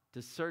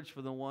to search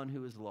for the one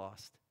who is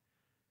lost.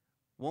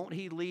 Won't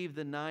he leave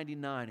the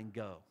 99 and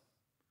go?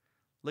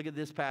 Look at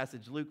this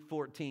passage, Luke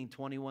 14,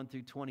 21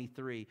 through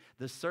 23.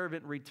 The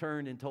servant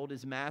returned and told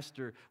his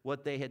master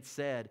what they had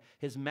said.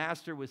 His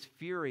master was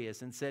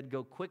furious and said,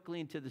 go quickly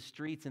into the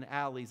streets and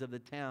alleys of the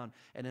town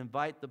and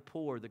invite the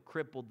poor, the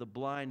crippled, the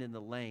blind, and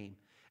the lame.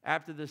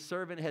 After the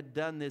servant had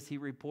done this, he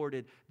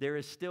reported, there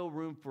is still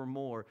room for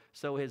more.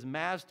 So his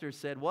master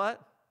said,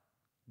 what?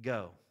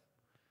 Go.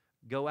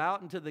 Go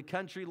out into the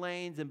country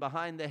lanes and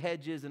behind the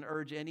hedges and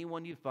urge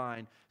anyone you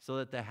find so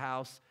that the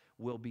house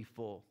will be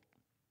full.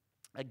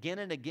 Again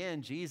and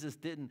again, Jesus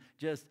didn't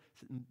just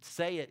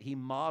say it, he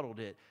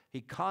modeled it.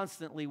 He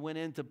constantly went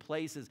into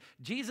places.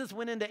 Jesus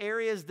went into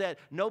areas that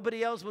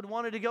nobody else would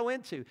want to go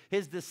into.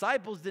 His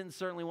disciples didn't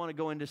certainly want to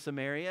go into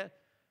Samaria,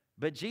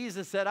 but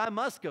Jesus said, I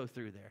must go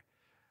through there.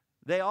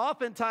 They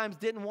oftentimes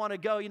didn't want to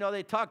go. You know,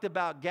 they talked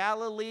about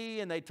Galilee,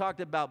 and they talked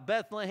about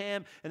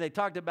Bethlehem, and they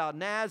talked about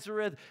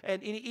Nazareth,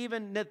 and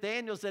even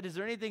Nathanael said, is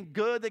there anything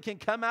good that can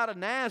come out of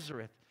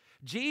Nazareth?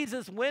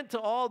 Jesus went to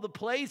all the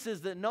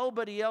places that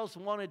nobody else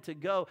wanted to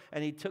go,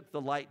 and he took the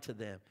light to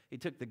them. He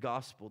took the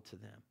gospel to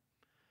them.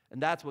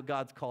 And that's what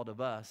God's called of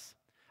us.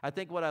 I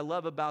think what I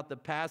love about the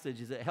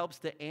passage is it helps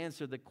to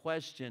answer the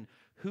question,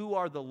 who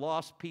are the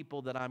lost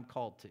people that I'm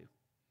called to?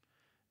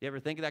 You ever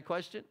think of that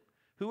question?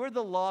 Who are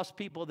the lost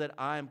people that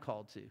I'm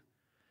called to?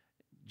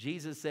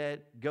 Jesus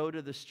said, go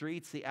to the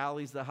streets, the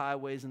alleys, the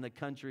highways, and the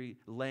country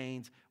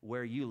lanes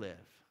where you live.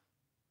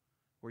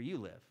 Where you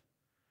live.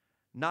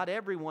 Not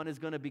everyone is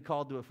going to be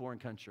called to a foreign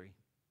country.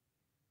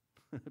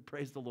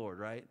 Praise the Lord,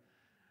 right?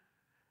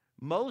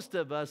 Most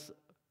of us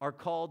are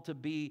called to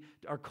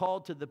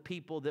the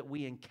people that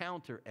we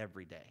encounter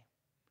every day.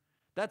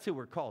 That's who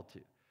we're called to.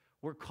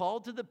 We're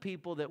called to the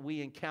people that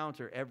we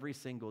encounter every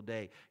single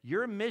day.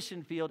 Your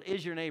mission field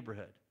is your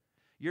neighborhood.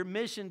 Your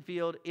mission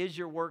field is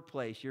your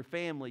workplace, your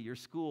family, your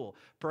school.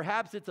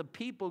 Perhaps it's a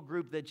people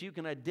group that you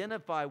can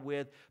identify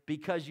with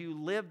because you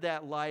lived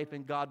that life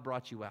and God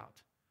brought you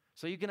out.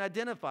 So you can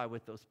identify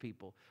with those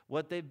people,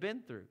 what they've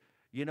been through.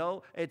 You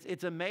know,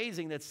 it's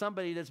amazing that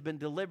somebody that's been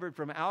delivered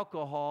from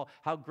alcohol,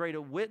 how great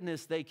a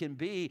witness they can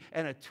be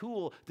and a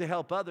tool to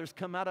help others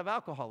come out of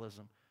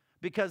alcoholism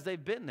because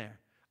they've been there.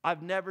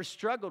 I've never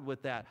struggled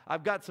with that.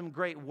 I've got some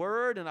great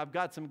word and I've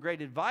got some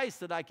great advice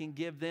that I can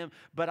give them,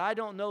 but I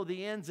don't know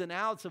the ins and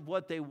outs of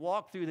what they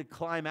walk through to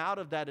climb out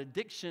of that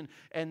addiction,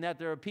 and that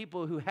there are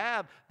people who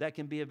have that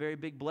can be a very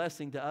big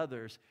blessing to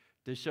others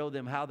to show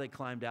them how they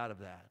climbed out of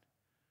that.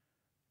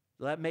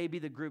 That may be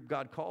the group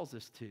God calls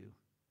us to.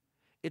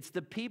 It's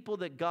the people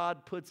that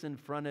God puts in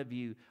front of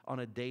you on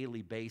a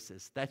daily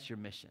basis. That's your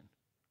mission.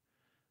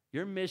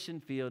 Your mission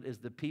field is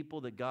the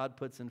people that God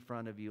puts in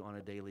front of you on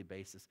a daily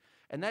basis.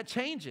 And that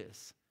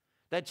changes.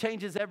 That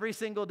changes every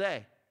single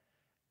day.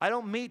 I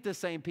don't meet the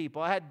same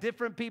people. I had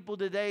different people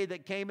today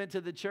that came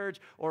into the church,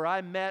 or I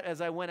met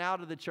as I went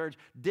out of the church,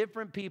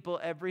 different people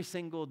every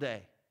single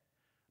day.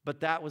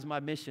 But that was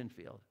my mission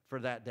field for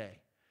that day.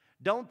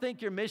 Don't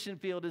think your mission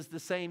field is the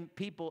same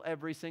people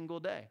every single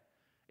day.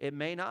 It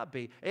may not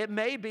be. It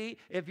may be,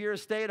 if you're a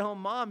stay-at-home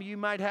mom, you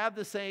might have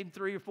the same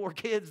 3 or 4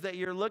 kids that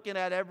you're looking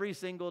at every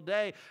single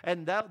day,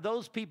 and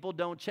those people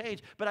don't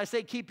change. But I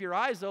say keep your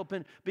eyes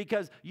open,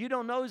 because you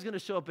don't know who's going to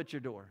show up at your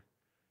door.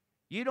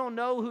 You don't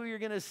know who you're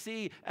going to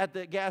see at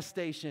the gas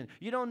station.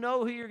 You don't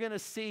know who you're going to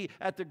see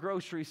at the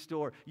grocery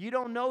store. You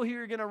don't know who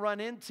you're going to run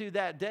into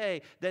that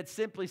day that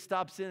simply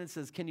stops in and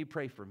says, can you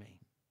pray for me?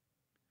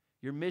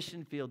 Your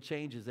mission field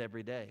changes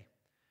every day.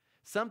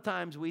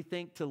 Sometimes we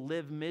think to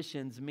live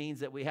missions means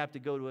that we have to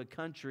go to a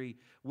country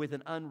with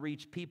an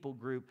unreached people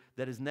group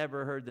that has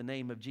never heard the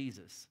name of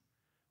Jesus.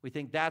 We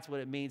think that's what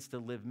it means to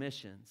live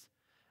missions.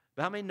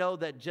 But how many know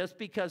that just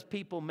because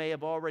people may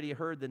have already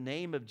heard the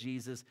name of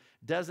Jesus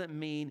doesn't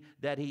mean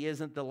that he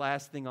isn't the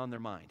last thing on their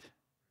mind?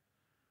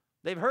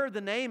 They've heard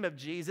the name of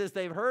Jesus,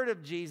 they've heard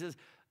of Jesus,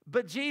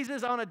 but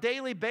Jesus on a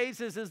daily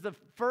basis is the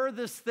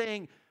furthest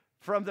thing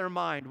from their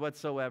mind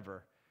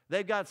whatsoever.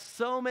 They've got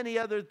so many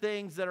other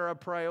things that are a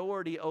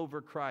priority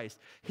over Christ.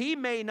 He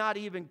may not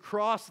even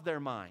cross their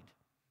mind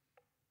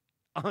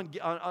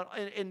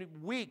in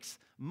weeks,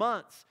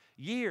 months,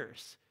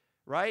 years,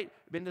 right?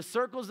 In the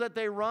circles that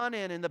they run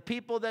in and the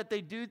people that they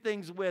do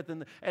things with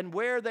and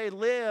where they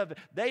live,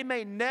 they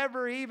may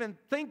never even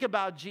think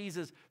about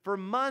Jesus for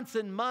months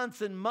and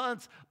months and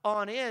months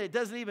on end. It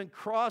doesn't even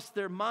cross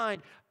their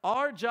mind.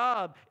 Our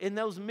job in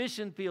those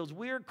mission fields,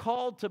 we're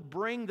called to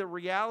bring the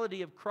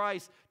reality of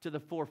Christ to the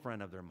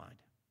forefront of their mind.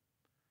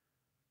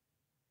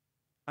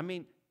 I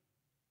mean,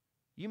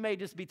 you may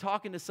just be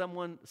talking to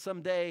someone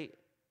someday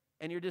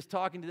and you're just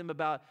talking to them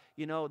about,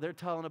 they're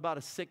telling about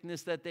a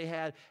sickness that they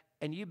had,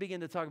 and you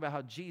begin to talk about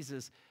how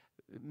Jesus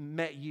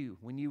met you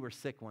when you were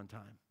sick one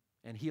time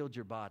and healed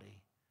your body.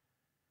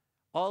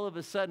 All of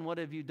a sudden, what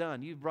have you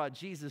done? You've brought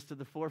Jesus to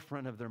the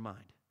forefront of their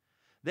mind.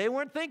 They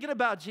weren't thinking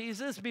about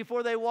Jesus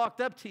before they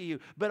walked up to you.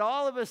 But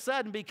all of a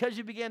sudden, because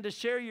you began to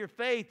share your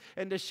faith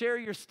and to share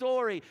your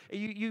story,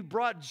 you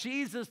brought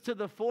Jesus to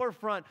the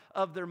forefront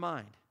of their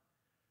mind.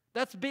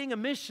 That's being a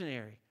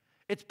missionary.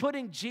 It's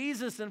putting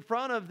Jesus in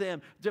front of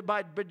them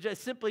by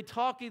just simply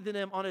talking to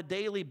them on a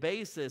daily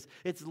basis.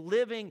 It's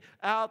living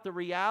out the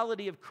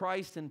reality of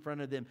Christ in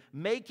front of them,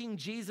 making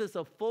Jesus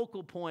a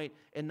focal point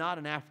and not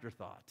an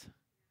afterthought.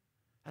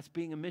 That's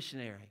being a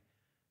missionary.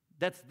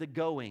 That's the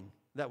going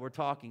that we're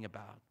talking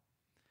about.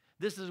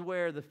 This is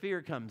where the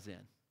fear comes in.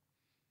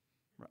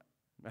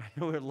 Right?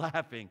 We're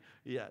laughing.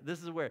 Yeah,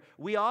 this is where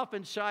we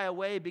often shy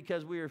away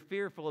because we are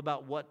fearful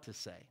about what to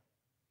say.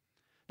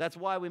 That's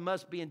why we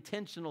must be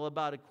intentional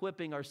about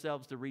equipping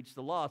ourselves to reach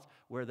the lost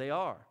where they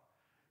are.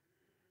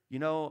 You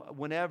know,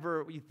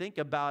 whenever you think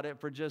about it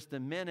for just a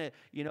minute,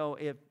 you know,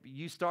 if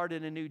you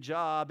started a new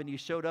job and you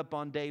showed up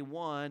on day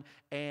one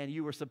and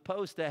you were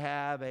supposed to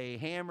have a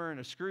hammer and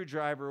a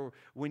screwdriver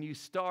when you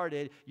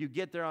started, you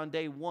get there on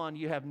day one,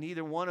 you have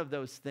neither one of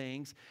those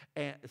things,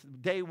 and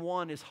day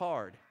one is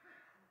hard.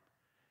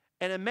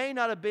 And it may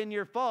not have been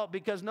your fault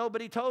because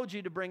nobody told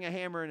you to bring a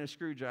hammer and a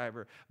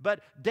screwdriver. But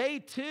day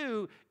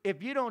two,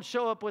 if you don't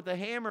show up with a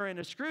hammer and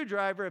a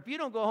screwdriver, if you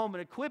don't go home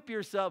and equip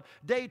yourself,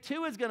 day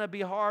two is going to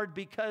be hard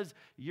because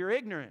you're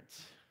ignorant.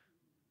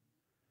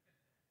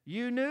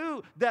 You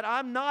knew that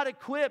I'm not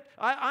equipped.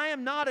 I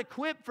am not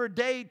equipped for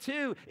day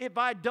two if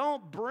I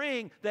don't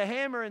bring the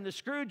hammer and the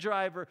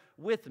screwdriver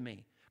with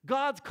me.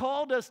 God's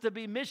called us to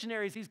be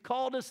missionaries. He's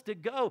called us to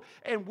go.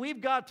 And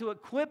we've got to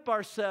equip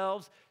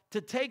ourselves to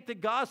take the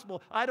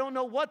gospel. I don't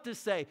know what to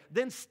say.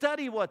 Then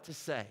study what to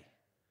say.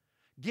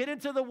 Get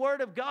into the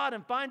Word of God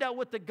and find out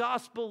what the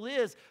gospel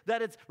is,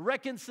 that it's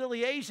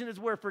reconciliation is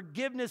where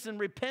forgiveness and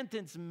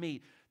repentance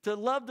meet. To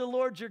love the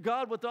Lord your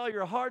God with all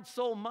your heart,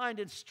 soul,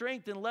 mind, and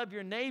strength, and love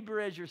your neighbor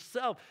as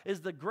yourself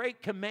is the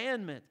great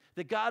commandment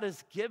that God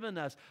has given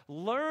us.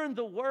 Learn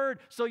the Word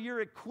so you're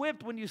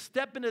equipped when you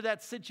step into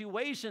that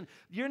situation.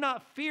 You're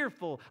not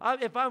fearful.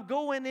 If I'm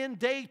going in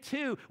day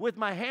two with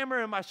my hammer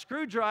and my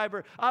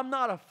screwdriver, I'm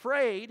not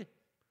afraid,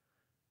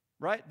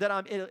 right, that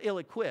I'm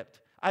ill-equipped.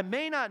 I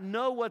may not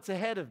know what's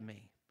ahead of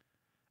me.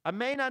 I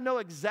may not know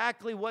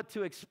exactly what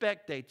to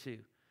expect day two.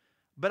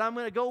 But I'm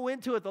going to go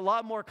into it with a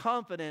lot more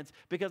confidence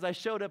because I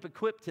showed up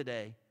equipped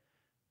today,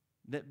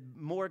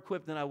 more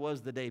equipped than I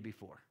was the day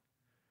before.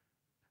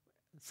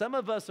 Some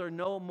of us are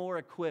no more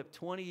equipped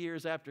 20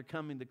 years after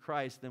coming to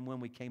Christ than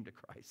when we came to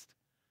Christ.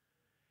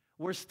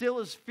 We're still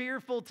as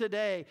fearful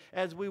today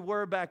as we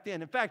were back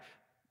then. In fact,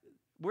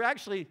 we're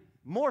actually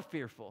more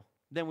fearful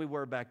than we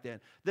were back then.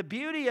 The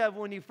beauty of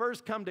when you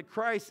first come to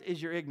Christ is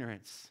your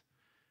ignorance.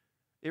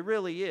 It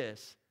really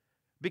is.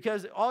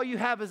 Because all you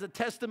have is a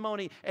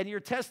testimony, and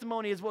your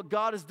testimony is what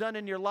God has done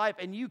in your life,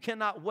 and you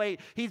cannot wait.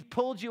 He's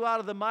pulled you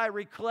out of the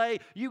miry clay.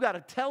 You got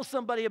to tell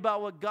somebody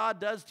about what God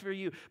does for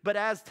you. But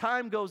as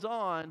time goes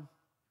on,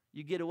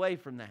 you get away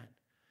from that.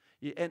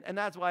 And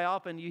that's why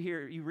often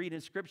you read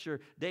in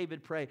Scripture,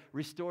 David pray,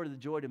 restore the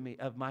joy to me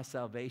of my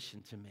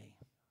salvation to me.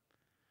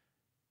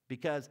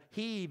 Because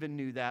he even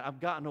knew that. I've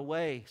gotten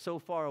away, so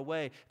far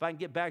away. If I can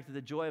get back to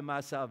the joy of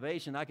my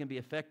salvation, I can be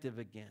effective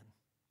again.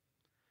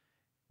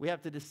 We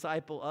have to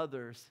disciple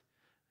others.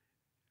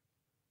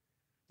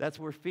 That's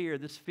where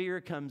this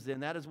fear comes in.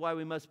 That is why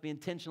we must be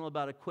intentional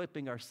about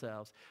equipping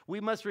ourselves. We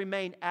must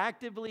remain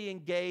actively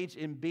engaged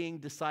in being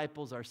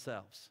disciples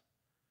ourselves.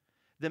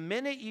 The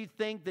minute you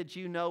think that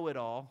you know it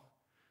all,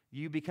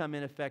 you become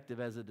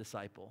ineffective as a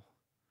disciple.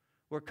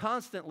 We're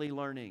constantly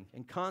learning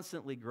and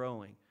constantly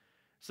growing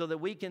so that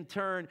we can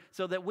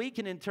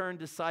in turn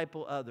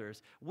disciple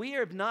others. We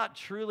have not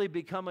truly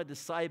become a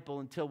disciple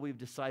until we've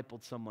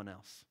discipled someone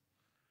else.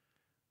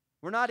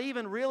 We're not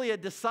even really a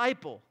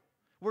disciple.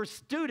 We're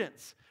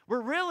students.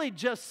 We're really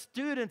just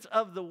students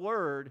of the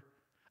Word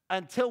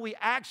until we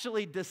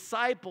actually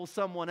disciple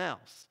someone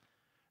else.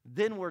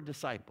 Then we're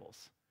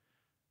disciples.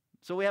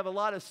 So we have a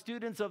lot of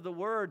students of the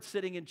Word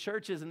sitting in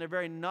churches, and they're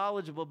very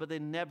knowledgeable, but they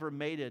never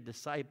made a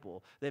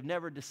disciple. They've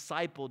never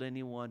discipled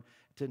anyone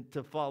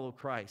to follow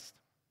Christ.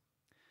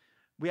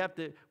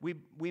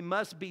 We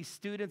must be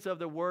students of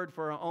the Word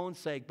for our own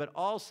sake, but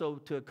also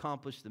to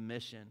accomplish the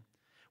mission.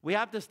 We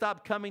have to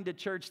stop coming to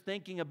church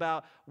thinking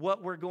about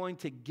what we're going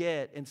to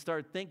get and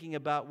start thinking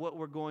about what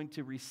we're going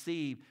to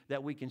receive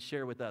that we can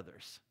share with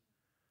others.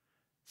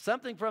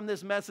 Something from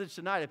this message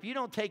tonight, if you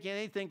don't take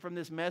anything from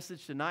this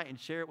message tonight and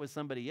share it with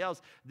somebody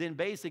else, then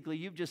basically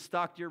you've just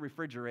stocked your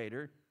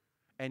refrigerator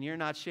and you're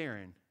not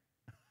sharing.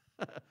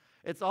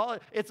 It's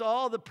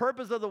all the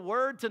purpose of the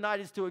Word tonight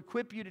is to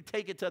equip you to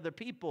take it to other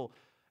people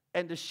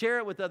and to share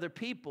it with other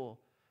people,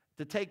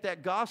 to take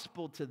that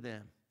gospel to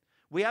them.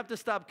 We have to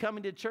stop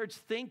coming to church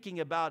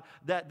thinking about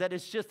that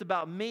it's just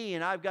about me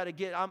and I've got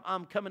to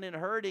I'm coming in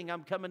hurting,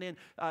 I'm coming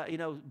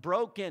in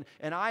broken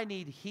and I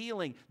need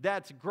healing.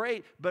 That's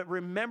great, but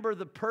remember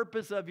the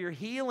purpose of your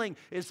healing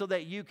is so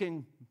that you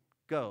can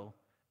go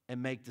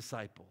and make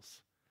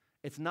disciples.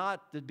 It's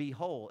not to be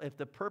whole. If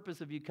the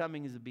purpose of you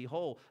coming is to be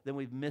whole, then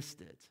we've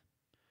missed it.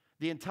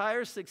 The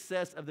entire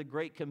success of the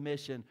Great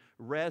Commission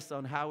rests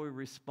on how we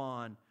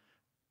respond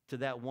to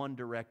that one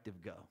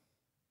directive, go.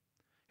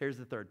 Here's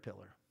the third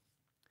pillar.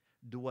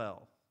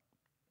 Dwell.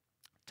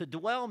 To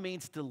dwell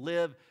means to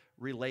live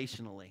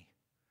relationally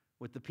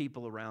with the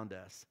people around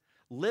us.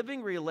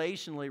 Living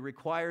relationally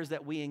requires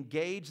that we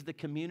engage the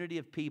community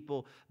of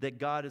people that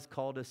God has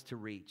called us to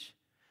reach.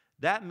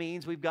 That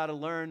means we've got to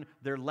learn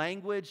their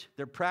language,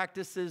 their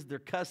practices, their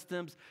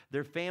customs,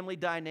 their family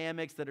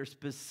dynamics that are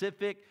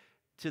specific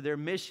to their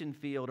mission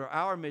field or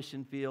our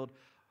mission field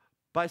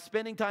by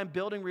spending time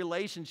building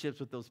relationships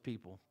with those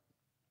people.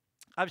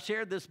 I've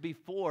shared this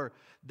before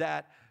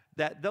that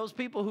those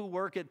people who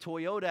work at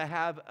Toyota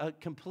have a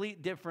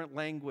complete different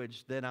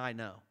language than I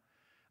know.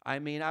 I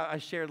mean, I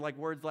shared like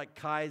words like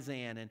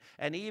Kaizen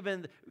and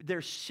even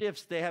their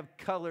shifts, they have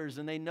colors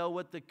and they know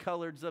what the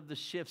colors of the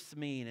shifts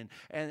mean.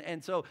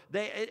 And so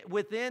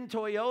within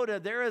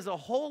Toyota, there is a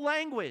whole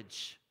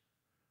language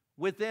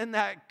within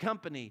that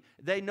company.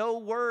 They know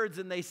words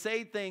and they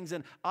say things,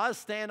 and I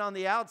stand on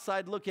the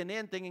outside looking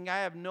in thinking I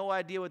have no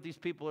idea what these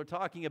people are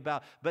talking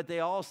about, but they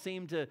all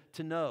seem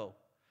to know.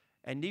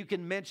 And you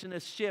can mention a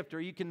shift,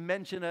 or you can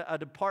mention a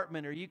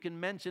department, or you can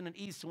mention an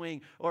east wing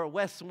or a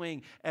west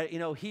wing,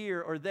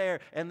 here or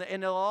there, and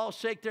they'll all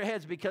shake their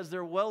heads because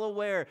they're well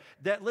aware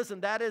that, listen,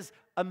 that is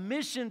a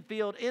mission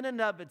field in and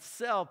of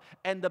itself,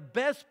 and the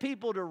best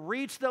people to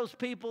reach those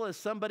people is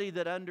somebody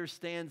that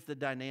understands the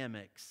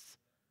dynamics,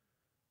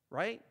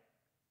 right?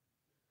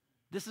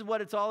 This is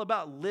what it's all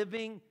about,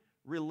 living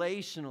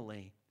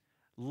relationally.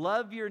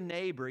 Love your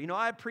neighbor.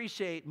 I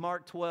appreciate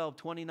Mark 12,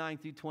 29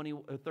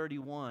 through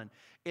 31.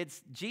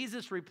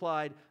 Jesus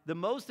replied, the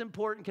most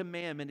important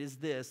commandment is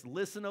this: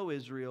 listen, O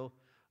Israel,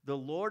 the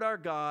Lord our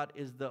God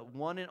is the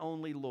one and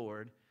only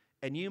Lord,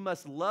 and you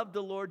must love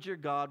the Lord your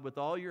God with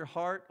all your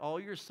heart, all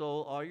your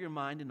soul, all your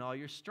mind, and all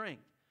your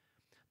strength.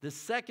 The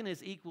second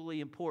is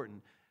equally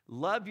important.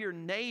 Love your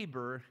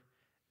neighbor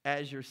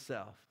as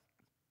yourself.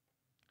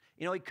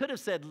 He could have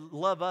said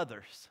love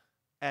others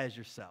as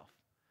yourself.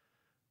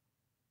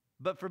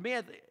 But for me,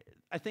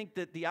 I think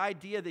that the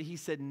idea that he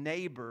said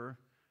neighbor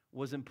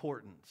was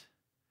important.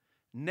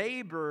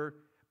 Neighbor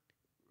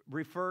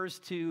refers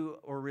to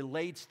or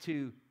relates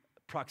to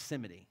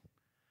proximity.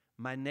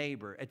 My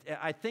neighbor.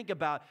 I think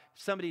about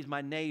somebody's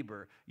my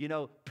neighbor.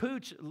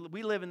 Pooch,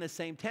 we live in the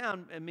same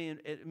town, and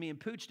me and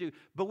Pooch do,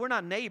 but we're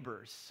not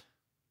neighbors.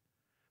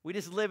 We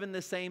just live in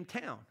the same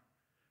town,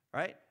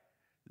 right?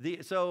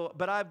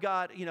 But I've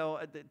got,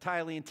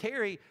 Tylee and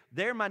Terry,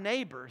 they're my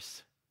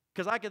neighbors.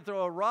 Because I could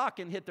throw a rock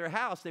and hit their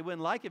house. They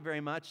wouldn't like it very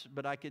much,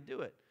 but I could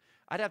do it.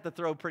 I'd have to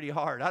throw pretty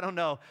hard. I don't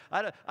know.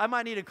 I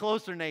might need a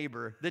closer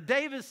neighbor. The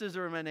Davises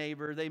are my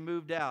neighbor. They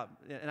moved out,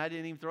 and I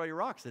didn't even throw any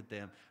rocks at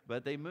them,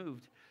 but they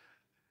moved.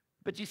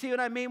 But you see what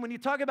I mean? When you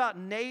talk about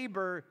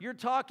neighbor,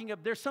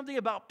 there's something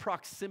about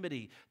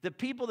proximity, the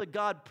people that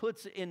God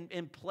puts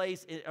in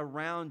place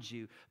around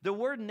you. The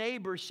word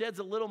neighbor sheds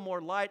a little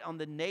more light on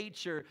the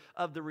nature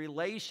of the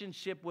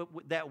relationship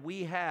that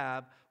we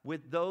have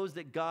with those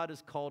that God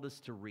has called us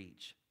to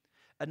reach.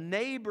 A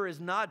neighbor is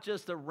not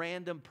just a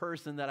random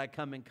person that I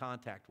come in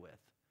contact with.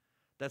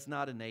 That's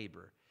not a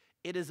neighbor.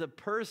 It is a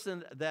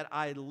person that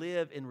I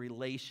live in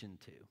relation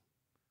to.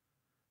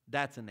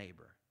 That's a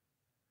neighbor.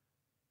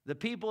 The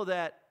people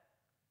that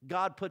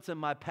God puts in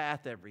my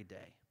path every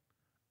day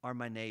are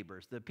my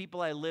neighbors. The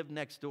people I live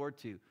next door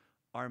to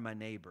are my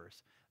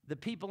neighbors. The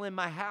people in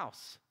my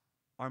house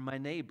are my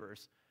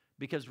neighbors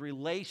because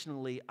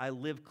relationally I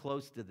live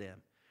close to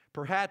them.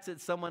 Perhaps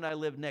it's someone I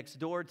live next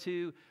door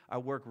to, I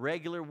work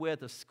regular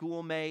with, a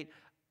schoolmate,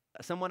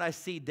 someone I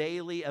see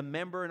daily, a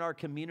member in our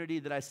community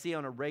that I see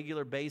on a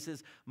regular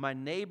basis. My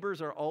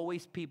neighbors are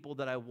always people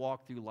that I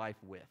walk through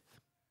life with.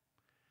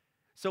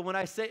 So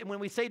when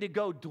we say to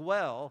go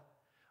dwell,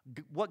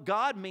 what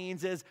God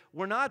means is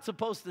we're not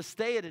supposed to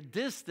stay at a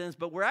distance,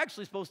 but we're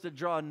actually supposed to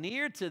draw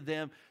near to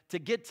them, to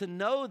get to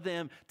know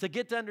them, to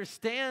get to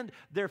understand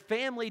their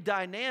family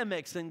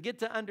dynamics and get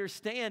to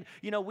understand.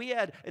 We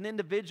had an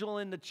individual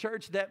in the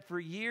church that for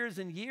years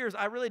and years,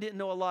 I really didn't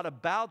know a lot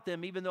about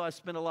them, even though I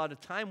spent a lot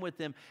of time with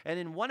them. And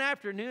in one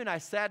afternoon, I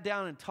sat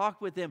down and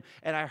talked with them,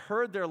 and I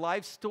heard their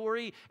life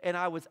story, and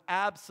I was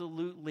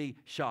absolutely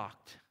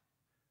shocked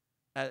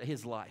at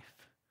his life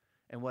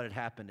and what had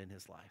happened in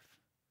his life.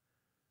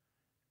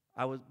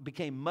 I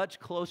became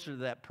much closer to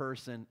that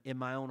person in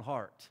my own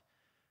heart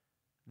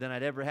than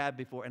I'd ever had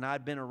before, and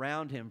I'd been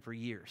around him for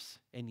years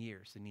and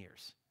years and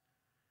years.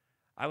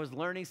 I was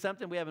learning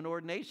something. We have an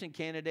ordination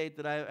candidate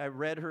that I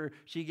read her.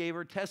 She gave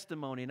her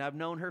testimony, and I've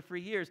known her for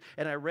years,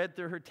 and I read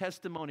through her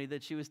testimony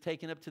that she was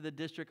taken up to the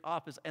district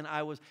office, and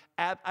I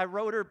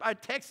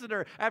texted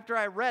her after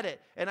I read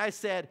it, and I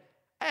said,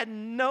 I had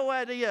no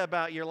idea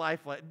about your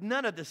life,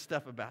 none of this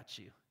stuff about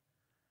you.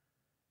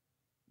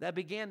 That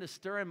began to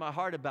stir in my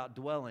heart about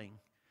dwelling.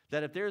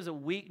 That if there's a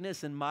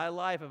weakness in my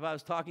life, if I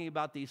was talking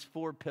about these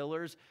 4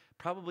 pillars,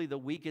 probably the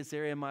weakest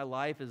area in my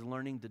life is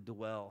learning to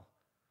dwell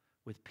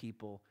with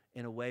people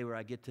in a way where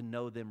I get to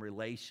know them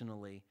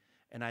relationally.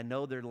 And I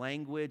know their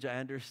language, I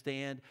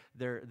understand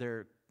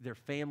their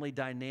family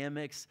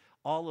dynamics.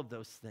 All of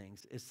those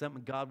things is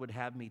something God would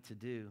have me to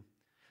do.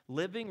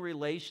 Living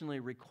relationally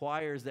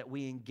requires that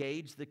we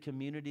engage the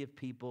community of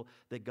people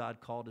that God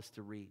called us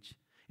to reach.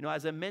 You know,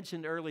 as I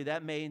mentioned earlier,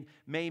 that may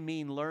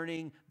mean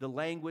learning the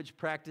language,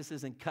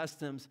 practices, and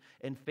customs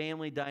and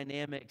family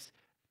dynamics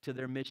to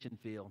their mission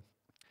field.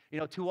 You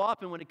know, too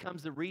often when it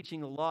comes to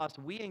reaching the lost,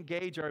 we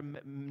engage our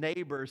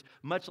neighbors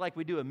much like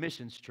we do a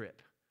missions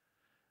trip.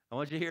 I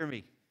want you to hear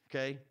me,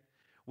 okay?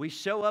 We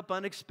show up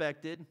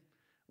unexpected.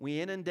 We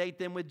inundate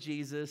them with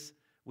Jesus.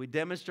 We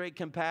demonstrate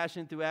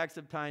compassion through acts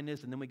of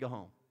kindness, and then we go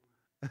home.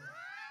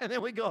 And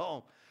then we go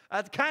home.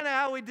 That's kind of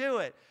how we do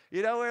it.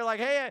 You know, we're like,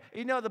 hey,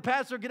 you know, the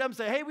pastor will get up and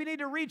say, hey, we need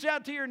to reach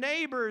out to your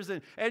neighbors.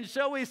 And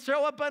so we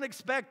show up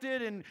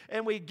unexpected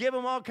and we give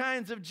them all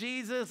kinds of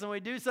Jesus and we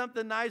do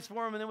something nice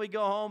for them and then we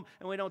go home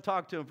and we don't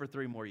talk to them for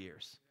 3 more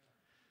years.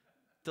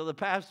 Till the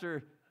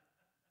pastor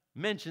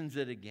mentions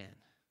it again.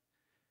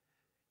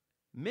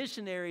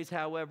 Missionaries,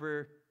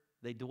 however,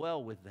 they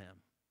dwell with them.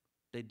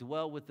 They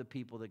dwell with the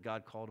people that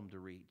God called them to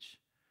reach.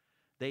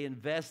 They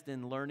invest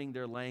in learning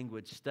their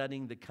language,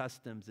 studying the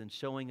customs, and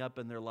showing up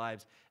in their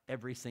lives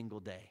every single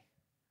day.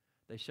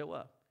 They show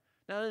up.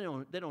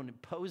 Now, they don't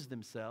impose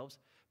themselves,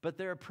 but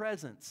they're a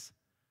presence,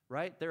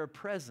 right? They're a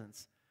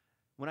presence.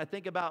 When I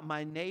think about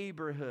my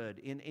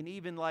neighborhood, and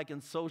even like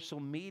in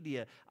social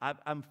media,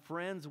 I'm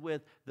friends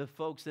with the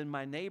folks in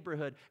my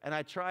neighborhood, and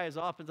I try as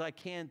often as I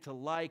can to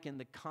like and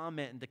to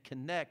comment and to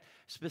connect,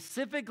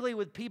 specifically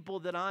with people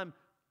that I'm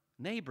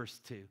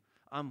neighbors to,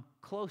 I'm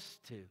close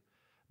to,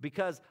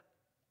 because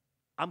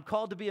I'm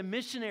called to be a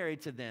missionary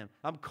to them.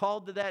 I'm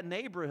called to that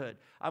neighborhood.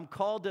 I'm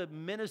called to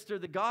minister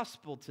the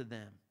gospel to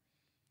them.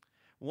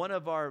 One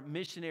of our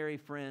missionary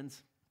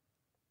friends,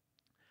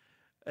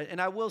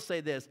 and I will say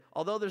this,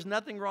 although there's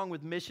nothing wrong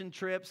with mission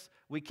trips,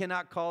 we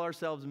cannot call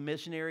ourselves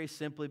missionaries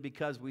simply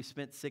because we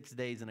spent 6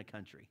 days in a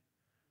country.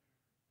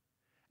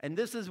 And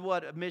this is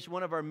what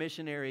one of our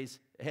missionaries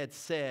had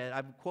said.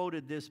 I've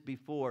quoted this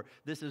before.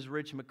 This is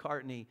Rich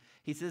McCartney.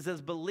 He says,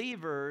 as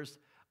believers,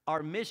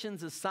 our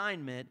missions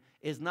assignment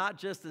is not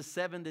just a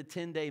 7 to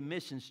 10 day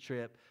missions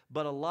trip,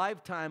 but a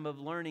lifetime of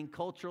learning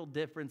cultural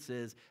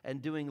differences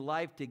and doing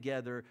life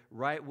together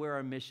right where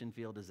our mission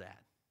field is at.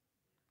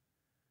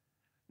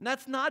 And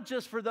that's not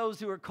just for those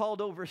who are called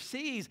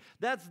overseas.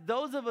 That's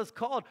those of us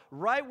called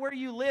right where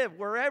you live,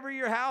 wherever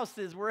your house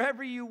is,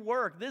 wherever you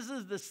work.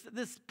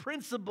 This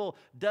principle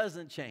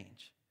doesn't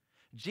change.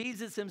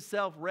 Jesus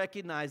himself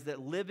recognized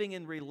that living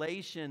in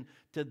relation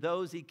to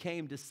those he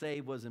came to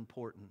save was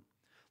important.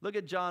 Look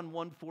at John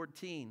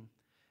 1:14.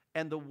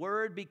 And the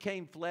Word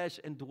became flesh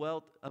and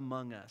dwelt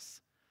among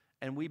us,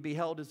 and we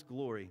beheld his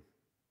glory,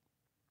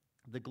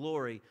 the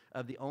glory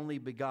of the only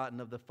begotten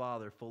of the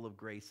Father, full of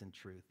grace and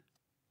truth.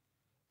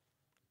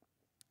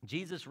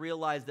 Jesus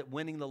realized that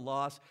winning the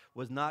lost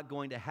was not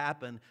going to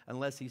happen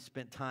unless he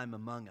spent time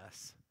among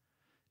us,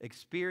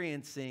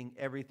 experiencing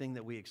everything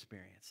that we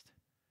experienced.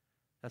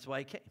 That's why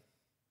he came.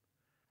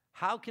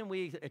 How can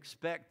we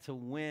expect to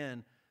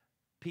win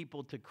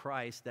people to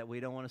Christ that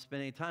we don't want to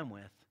spend any time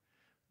with,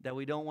 that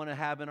we don't want to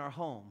have in our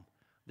home,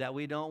 that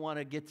we don't want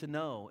to get to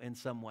know in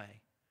some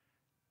way?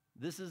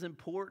 This is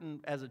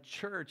important as a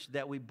church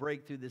that we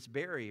break through this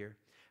barrier.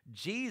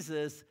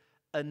 Jesus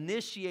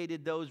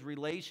initiated those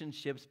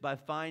relationships by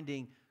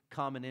finding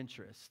common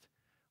interest.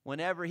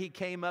 Whenever he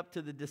came up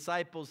to the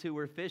disciples who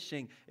were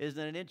fishing, isn't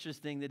it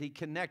interesting that he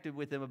connected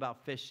with them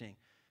about fishing?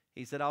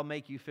 He said, I'll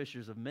make you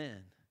fishers of men.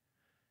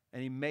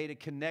 And he made a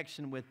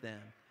connection with them.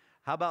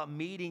 How about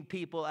meeting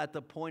people at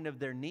the point of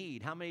their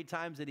need? How many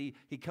times did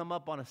he come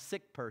up on a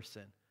sick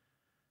person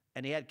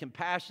and he had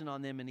compassion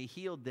on them and he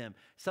healed them?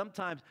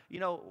 Sometimes, you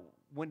know,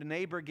 when a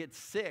neighbor gets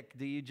sick,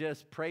 do you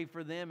just pray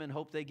for them and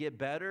hope they get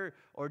better?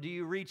 Or do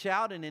you reach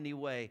out in any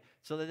way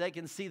so that they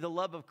can see the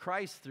love of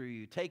Christ through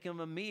you? Take them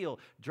a meal,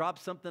 drop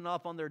something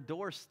off on their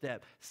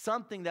doorstep,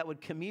 something that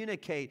would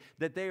communicate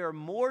that they are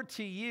more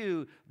to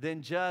you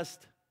than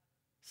just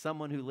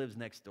someone who lives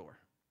next door.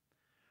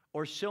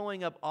 Or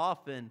showing up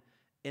often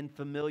in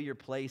familiar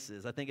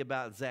places. I think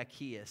about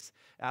Zacchaeus.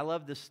 I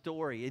love the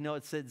story. You know,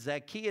 it said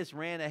Zacchaeus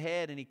ran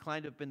ahead and he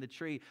climbed up in the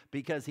tree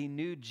because he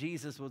knew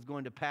Jesus was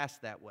going to pass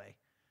that way.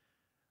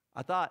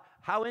 I thought,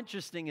 how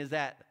interesting is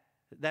that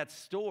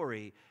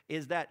story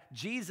is that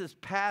Jesus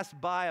passed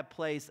by a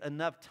place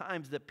enough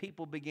times that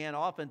people began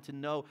often to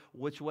know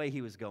which way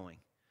he was going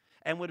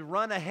and would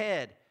run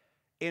ahead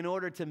in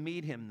order to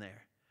meet him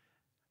there.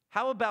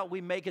 How about we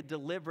make a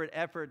deliberate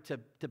effort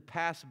to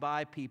pass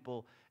by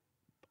people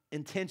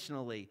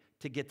intentionally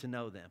to get to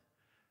know them?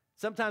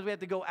 Sometimes we have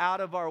to go out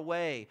of our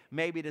way,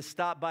 maybe to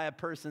stop by a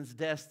person's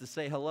desk to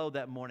say hello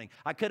that morning.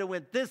 I could have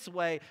went this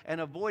way and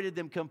avoided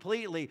them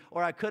completely,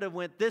 or I could have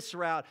went this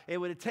route. It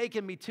would have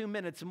taken me 2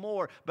 minutes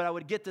more, but I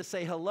would get to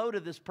say hello to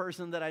this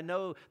person that I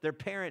know their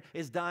parent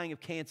is dying of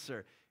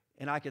cancer,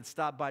 and I could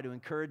stop by to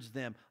encourage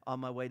them on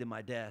my way to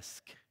my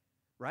desk,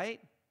 right?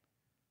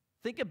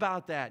 Think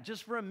about that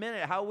just for a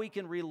minute, how we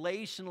can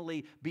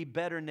relationally be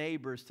better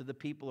neighbors to the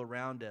people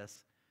around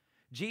us.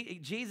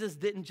 Jesus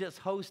didn't just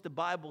host a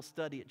Bible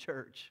study at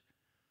church.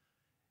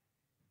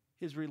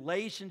 His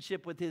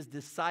relationship with his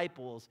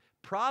disciples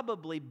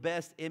probably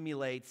best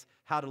emulates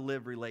how to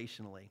live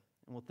relationally.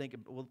 And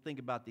we'll think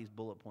about these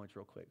bullet points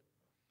real quick.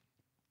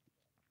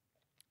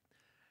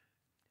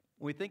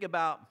 When we think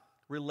about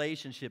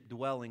relationship,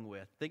 dwelling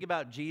with, think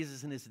about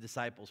Jesus and his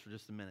disciples for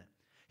just a minute.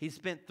 He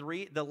spent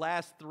the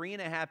last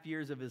 3.5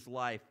 years of his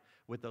life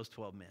with those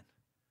 12 men.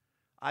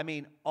 I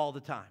mean, all the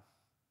time,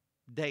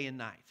 day and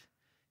night,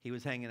 he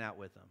was hanging out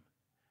with them.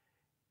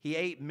 He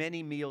ate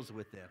many meals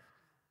with them.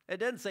 It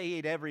doesn't say he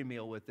ate every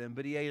meal with them,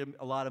 but he ate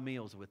a lot of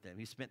meals with them.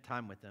 He spent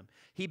time with them.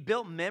 He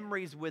built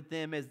memories with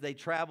them as they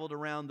traveled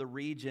around the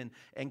region,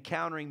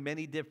 encountering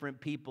many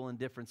different people in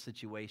different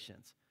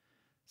situations.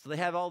 So they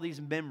have all these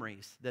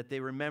memories that they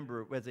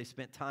remember as they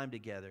spent time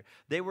together.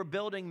 They were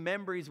building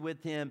memories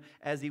with him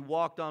as he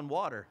walked on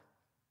water,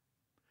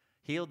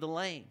 healed the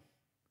lame,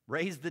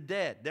 raised the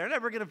dead. They're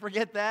never going to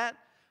forget that.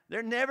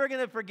 They're never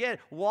going to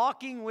forget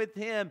walking with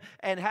him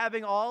and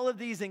having all of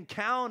these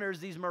encounters,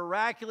 these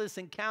miraculous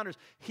encounters,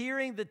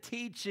 hearing the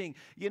teaching,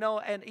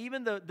 and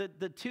even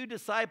the two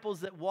disciples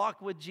that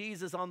walked with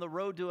Jesus on the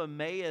road to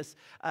Emmaus,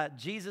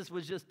 Jesus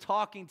was just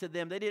talking to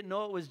them. They didn't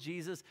know it was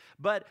Jesus,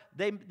 but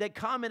they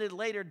commented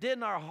later,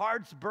 didn't our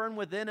hearts burn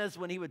within us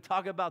when he would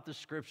talk about the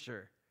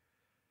scripture?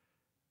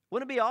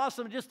 Wouldn't it be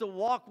awesome just to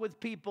walk with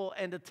people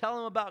and to tell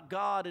them about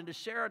God and to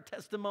share our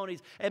testimonies,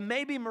 and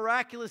maybe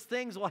miraculous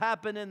things will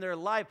happen in their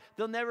life.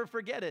 They'll never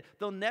forget it.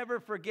 They'll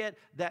never forget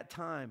that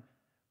time.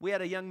 We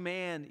had a young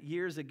man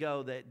years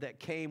ago that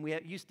came. We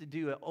used to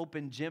do an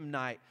open gym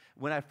night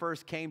when I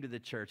first came to the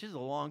church. This is a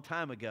long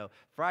time ago.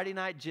 Friday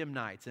night gym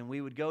nights. And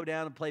we would go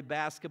down and play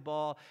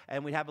basketball.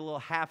 And we'd have a little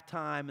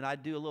halftime. And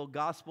I'd do a little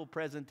gospel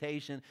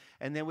presentation.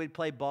 And then we'd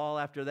play ball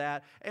after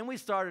that. And we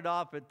started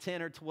off at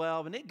 10 or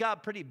 12. And it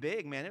got pretty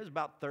big, man. It was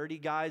about 30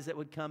 guys that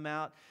would come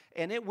out.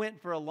 And it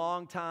went for a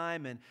long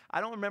time. And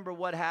I don't remember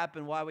what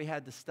happened, why we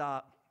had to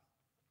stop.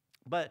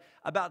 But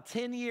about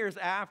 10 years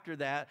after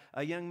that,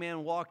 a young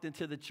man walked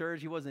into the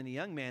church. He wasn't a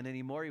young man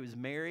anymore. He was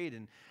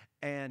married,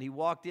 and he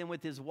walked in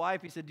with his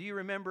wife. He said, "Do you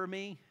remember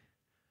me?"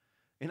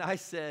 And I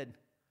said,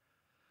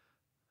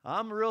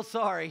 "I'm real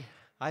sorry."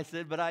 I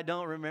said, "But I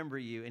don't remember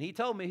you." And he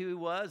told me who he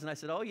was, and I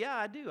said, "Oh, yeah,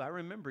 I do. I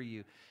remember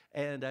you."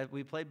 And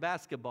we played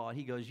basketball. And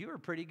he goes, "You were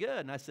pretty good."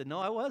 And I said, "No,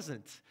 I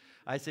wasn't."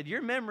 I said,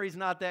 "Your memory's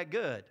not that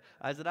good."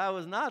 I said, "I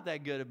was not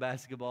that good at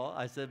basketball."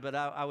 I said, "But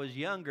I was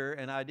younger,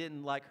 and I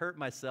didn't hurt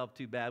myself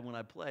too bad when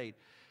I played."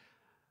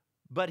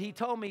 But he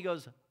told me, he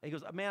goes,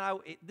 "Man,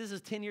 this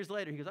is 10 years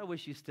later." He goes, "I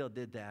wish you still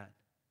did that."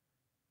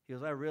 He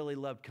goes, "I really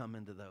loved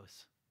coming to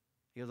those."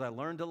 He goes, "I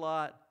learned a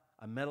lot.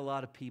 I met a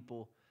lot of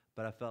people,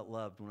 but I felt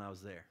loved when I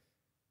was there."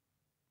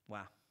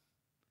 Wow.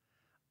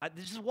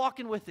 Just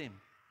walking with him.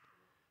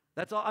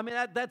 That's all. I mean,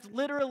 that's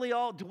literally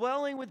all.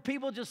 Dwelling with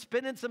people, just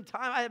spending some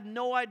time. I have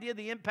no idea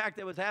the impact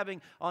that was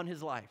having on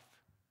his life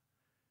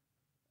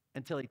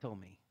until he told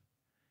me.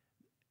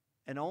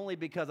 And only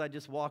because I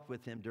just walked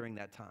with him during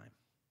that time.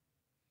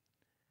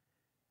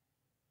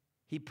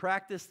 He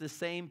practiced the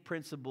same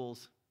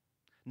principles,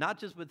 not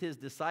just with his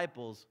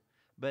disciples,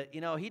 but,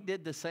 he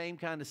did the same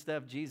kind of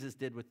stuff Jesus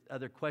did with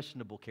other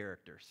questionable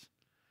characters.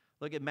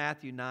 Look at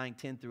Matthew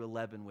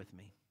 9:10-11 with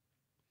me.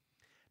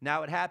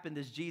 "Now it happened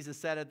as Jesus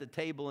sat at the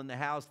table in the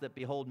house that,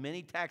 behold,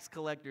 many tax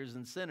collectors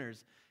and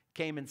sinners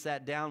came and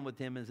sat down with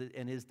him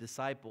and his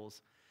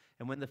disciples.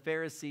 And when the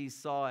Pharisees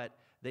saw it,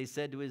 they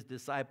said to his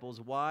disciples,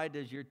 'Why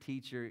does your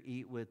teacher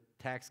eat with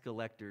tax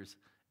collectors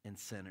and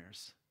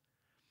sinners?'"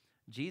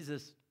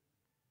 Jesus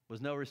was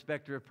no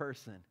respecter of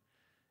person.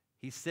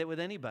 He sat with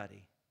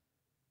anybody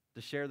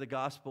to share the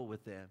gospel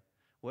with them.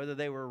 Whether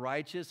they were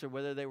righteous or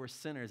whether they were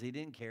sinners, he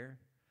didn't care.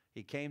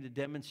 He came to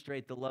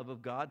demonstrate the love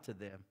of God to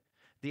them.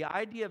 The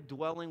idea of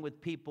dwelling with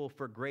people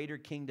for greater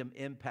kingdom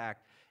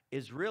impact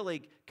is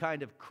really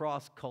kind of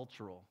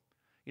cross-cultural.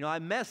 I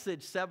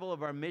messaged several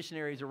of our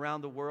missionaries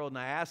around the world, and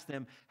I asked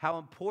them how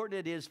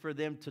important it is for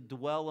them to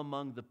dwell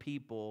among the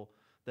people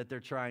that they're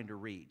trying to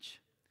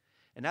reach.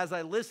 And as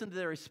I listened to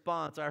their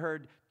response, I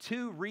heard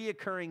two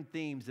reoccurring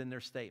themes in their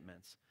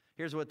statements.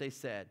 Here's what they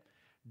said.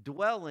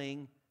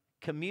 Dwelling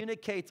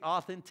communicates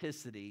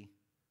authenticity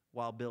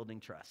while building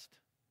trust.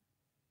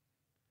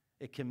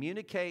 It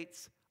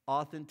communicates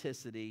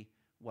authenticity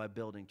while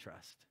building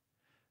trust.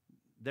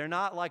 They're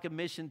not like a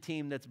mission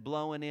team that's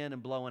blowing in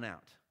and blowing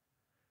out.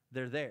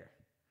 They're there.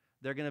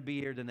 They're going to be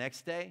here the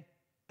next day,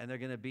 and they're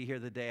going to be here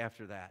the day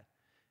after that.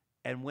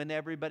 And when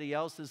everybody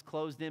else is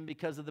closed in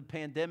because of the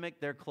pandemic,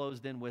 they're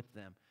closed in with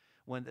them.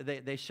 When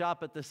they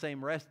shop at the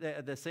same they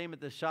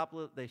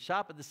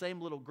shop at the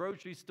same little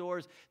grocery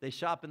stores, they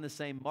shop in the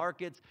same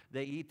markets,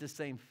 they eat the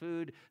same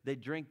food, they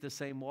drink the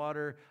same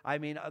water. I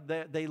mean,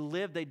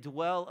 they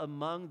dwell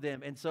among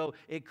them. And so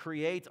it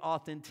creates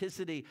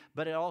authenticity,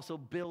 but it also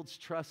builds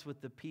trust with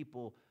the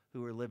people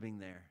who are living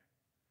there.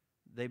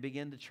 They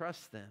begin to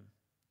trust them.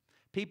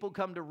 People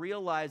come to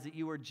realize that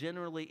you are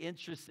generally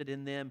interested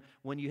in them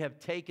when you have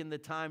taken the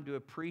time to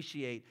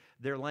appreciate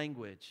their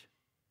language,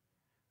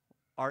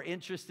 are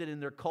interested in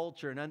their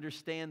culture, and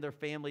understand their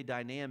family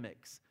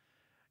dynamics.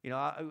 You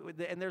know,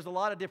 and there's a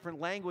lot of different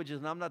languages,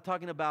 and I'm not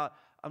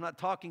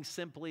talking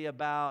simply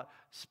about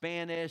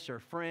Spanish or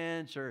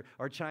French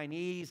or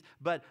Chinese,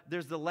 but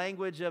there's the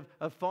language of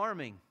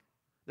farming.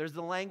 There's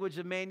the language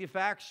of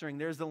manufacturing.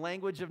 There's the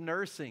language of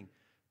nursing.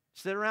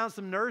 Sit around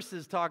some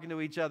nurses talking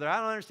to each other. I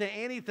don't understand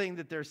anything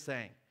that they're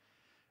saying,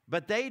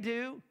 but they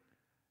do.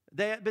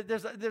 But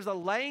there's a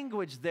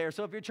language there.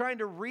 So if you're trying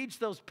to reach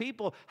those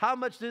people, how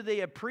much do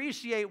they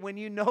appreciate when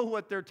you know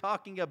what they're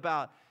talking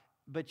about,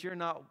 but you're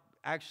not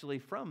actually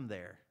from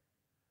there?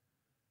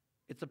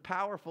 It's a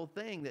powerful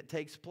thing that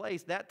takes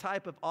place. That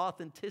type of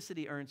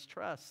authenticity earns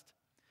trust.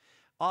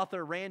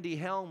 Author Randy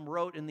Helm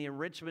wrote in the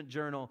Enrichment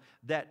Journal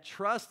that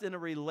trust in a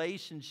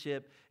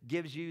relationship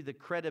gives you the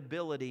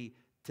credibility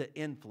to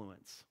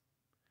influence.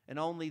 And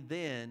only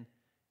then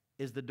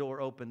is the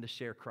door open to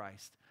share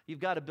Christ. You've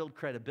got to build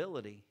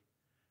credibility.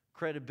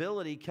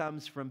 Credibility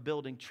comes from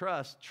building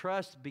trust.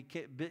 Trust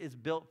is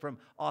built from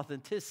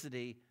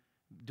authenticity,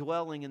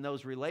 dwelling in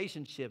those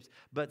relationships.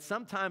 But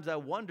sometimes I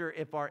wonder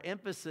if our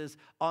emphasis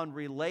on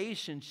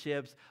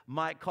relationships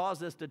might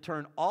cause us to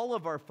turn all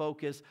of our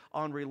focus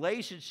on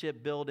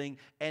relationship building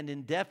and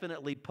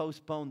indefinitely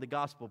postpone the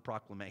gospel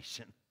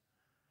proclamation.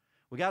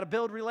 We got to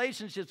build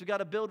relationships. We got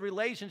to build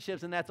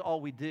relationships, and that's all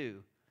we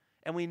do.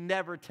 And we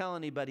never tell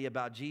anybody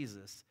about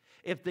Jesus.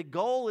 If the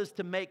goal is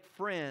to make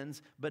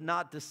friends but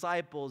not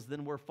disciples,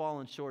 then we're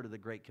falling short of the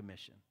Great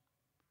Commission.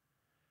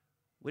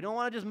 We don't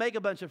want to just make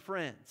a bunch of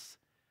friends.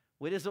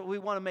 We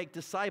want to make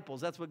disciples.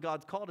 That's what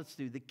God's called us to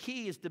do. The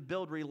key is to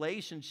build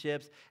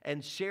relationships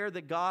and share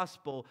the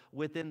gospel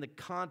within the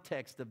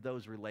context of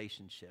those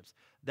relationships.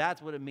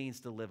 That's what it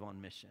means to live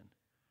on mission.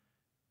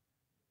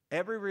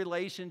 Every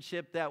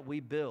relationship that we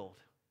build,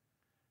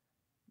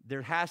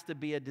 there has to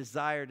be a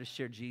desire to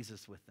share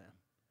Jesus with them.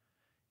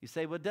 You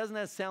say, well, doesn't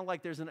that sound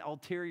like there's an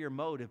ulterior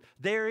motive?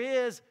 There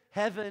is.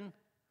 Heaven.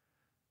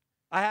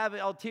 I have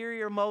an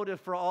ulterior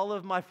motive for all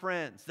of my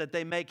friends that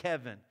they make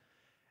heaven.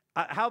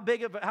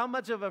 How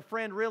much of a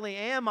friend really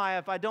am I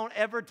if I don't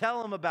ever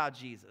tell them about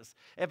Jesus?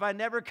 If I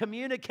never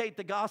communicate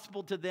the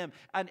gospel to them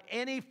in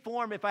any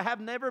form, if I have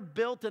never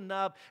built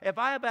enough, if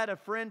I have had a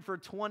friend for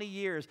 20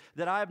 years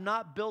that I have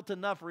not built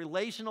enough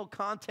relational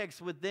context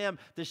with them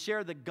to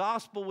share the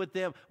gospel with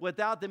them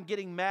without them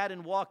getting mad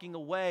and walking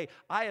away,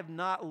 I have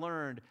not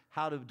learned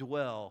how to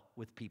dwell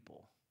with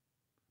people.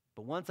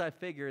 But once I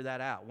figure that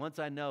out, once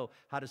I know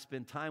how to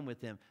spend time with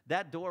them,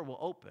 that door will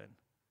open.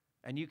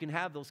 And you can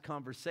have those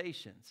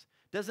conversations.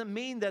 Doesn't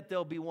mean that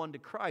they'll be won to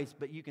Christ,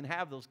 but you can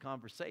have those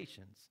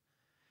conversations.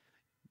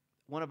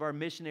 One of our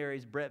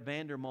missionaries, Brett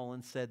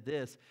Vandermolen, said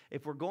this: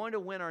 if we're going to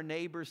win our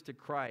neighbors to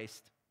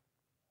Christ,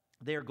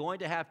 they are going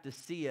to have to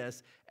see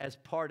us as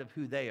part of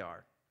who they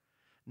are.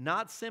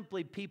 Not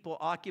simply people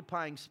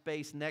occupying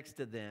space next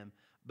to them,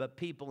 but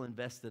people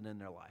invested in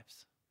their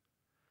lives.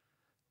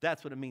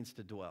 That's what it means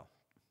to dwell.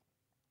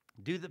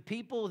 Do the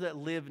people that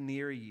live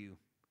near you,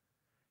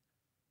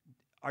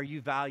 are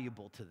you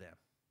valuable to them?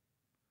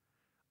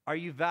 Are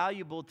you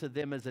valuable to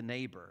them as a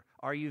neighbor?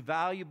 Are you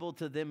valuable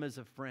to them as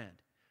a friend?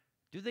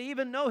 Do they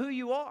even know who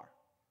you are?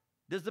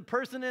 Does the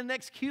person in the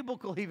next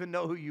cubicle even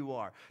know who you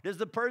are? Does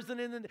the person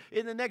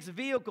in the next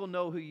vehicle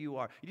know who you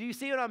are? Do you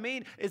see what I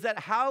mean? Is that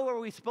how are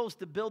we supposed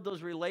to build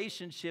those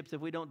relationships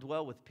if we don't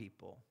dwell with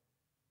people?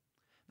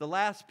 The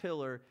last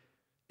pillar,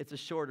 it's a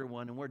shorter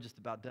one, and we're just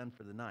about done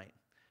for the night.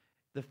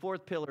 The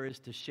fourth pillar is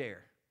to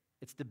share.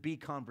 It's to be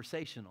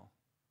conversational.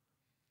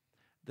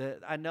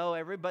 I know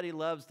everybody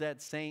loves that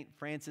St.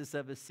 Francis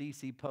of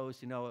Assisi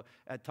post,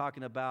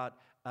 talking about,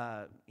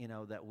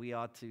 that we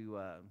ought to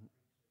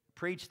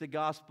preach the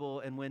gospel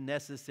and when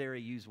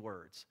necessary use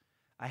words.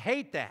 I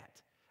hate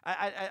that.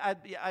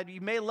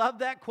 You may love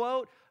that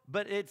quote,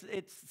 but it's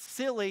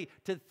silly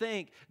to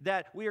think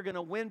that we are going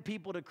to win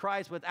people to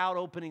Christ without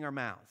opening our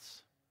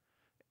mouths.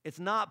 It's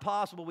not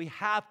possible. We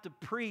have to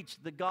preach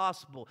the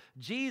gospel.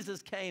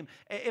 Jesus came.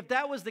 If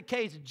that was the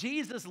case,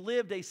 Jesus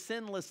lived a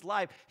sinless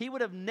life. He would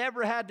have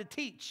never had to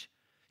teach.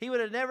 He could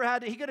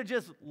have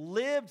just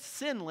lived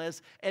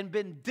sinless and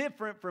been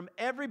different from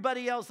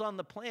everybody else on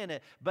the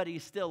planet, but he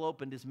still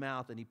opened his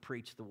mouth and he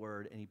preached the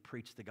word and he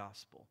preached the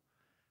gospel.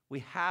 We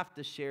have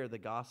to share the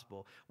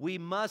gospel. We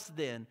must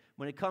then,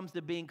 when it comes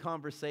to being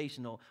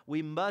conversational,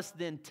 we must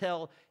then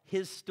tell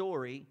his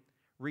story,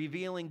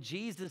 revealing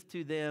Jesus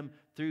to them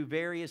through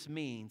various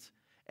means.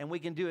 And we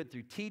can do it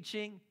through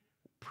teaching,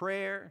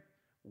 prayer,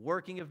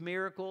 working of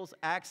miracles,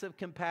 acts of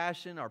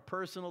compassion, our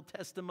personal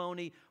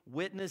testimony,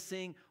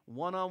 witnessing,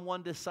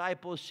 one-on-one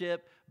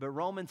discipleship. But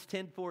Romans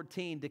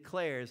 10:14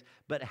 declares,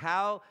 but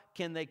how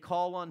can they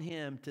call on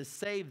him to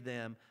save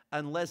them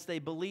unless they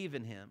believe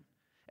in him?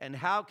 And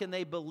how can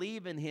they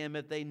believe in him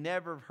if they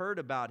never heard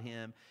about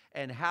him?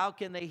 And how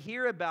can they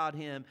hear about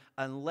him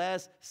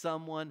unless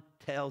someone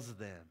tells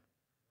them?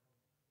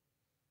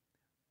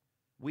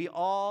 We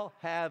all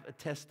have a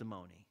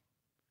testimony.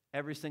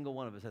 Every single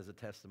one of us has a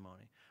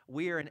testimony.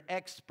 We are an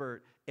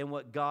expert in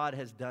what God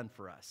has done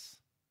for us.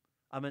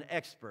 I'm an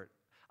expert.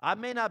 I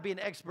may not be an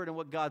expert in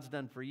what God's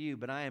done for you,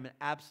 but I am an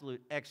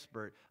absolute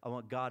expert on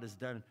what God has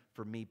done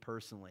for me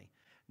personally.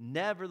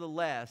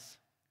 Nevertheless,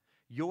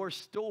 your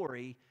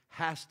story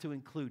has to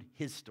include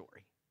His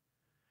story.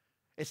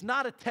 It's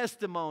not a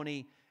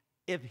testimony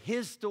if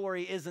His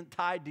story isn't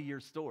tied to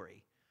your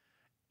story.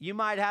 You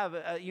might have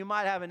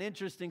an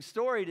interesting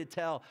story to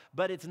tell,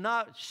 but it's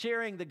not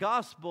sharing the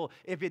gospel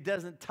if it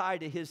doesn't tie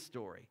to His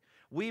story.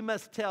 We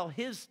must tell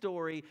His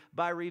story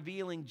by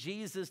revealing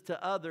Jesus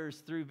to others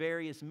through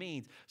various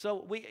means.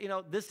 So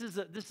this is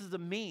a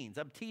means.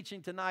 I'm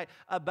teaching tonight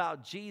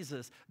about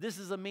Jesus. This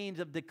is a means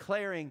of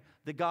declaring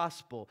the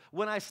gospel.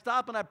 When I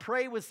stop and I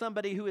pray with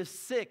somebody who is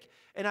sick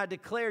and I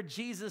declare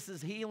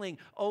Jesus' healing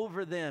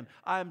over them,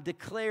 I'm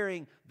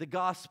declaring the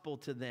gospel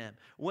to them.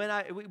 When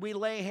we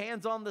lay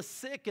hands on the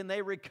sick and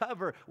they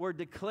recover, we're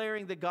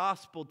declaring the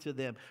gospel to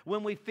them.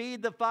 When we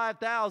feed the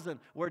 5,000,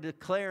 we're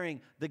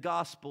declaring the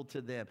gospel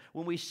to them.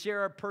 When we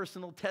share our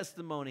personal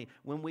testimony,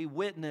 when we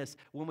witness,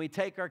 when we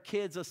take our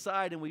kids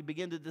aside and we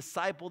begin to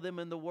disciple them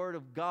in the Word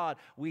of God,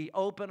 we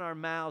open our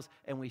mouths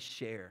and we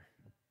share.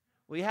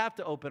 We have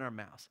to open our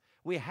mouths.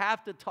 We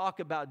have to talk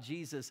about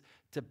Jesus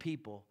to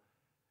people.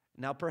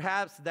 Now,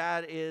 perhaps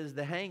that is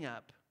the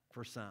hang-up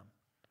for some.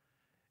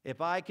 If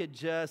I could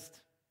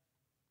just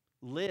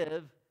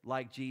live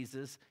like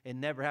Jesus and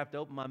never have to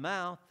open my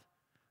mouth,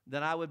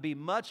 then I would be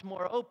much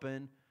more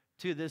open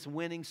to this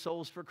winning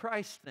souls for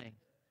Christ thing.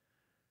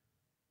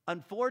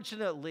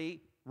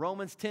 Unfortunately,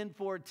 Romans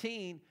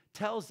 10:14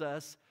 tells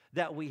us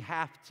that we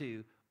have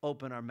to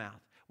open our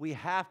mouth. We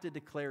have to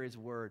declare His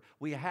word.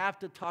 We have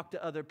to talk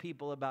to other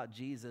people about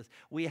Jesus.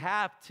 We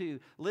have to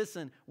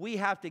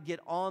get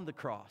on the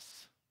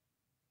cross.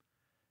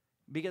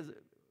 Because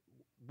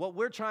what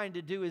we're trying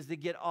to do is to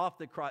get off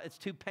the cross. It's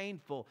too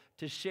painful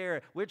to share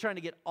it. We're trying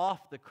to get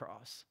off the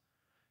cross.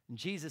 And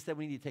Jesus said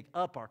we need to take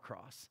up our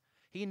cross.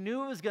 He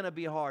knew it was going to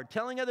be hard.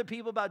 Telling other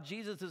people about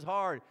Jesus is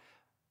hard.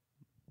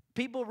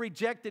 People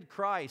rejected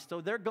Christ,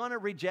 so they're going to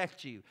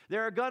reject you.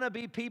 There are going to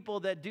be people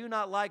that do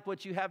not like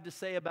what you have to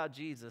say about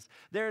Jesus.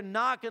 They're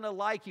not going to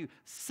like you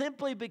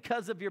simply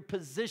because of your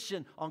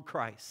position on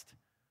Christ.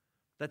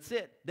 That's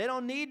it. They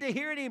don't need to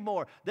hear it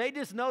anymore. They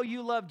just know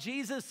you love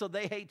Jesus, so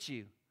they hate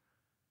you.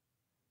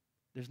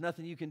 There's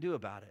nothing you can do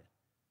about it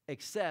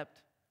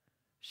except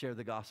share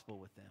the gospel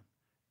with them.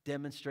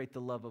 Demonstrate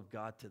the love of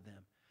God to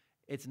them.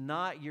 It's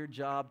not your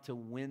job to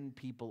win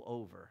people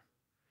over.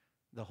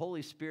 The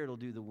Holy Spirit will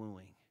do the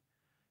wooing.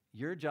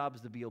 Your job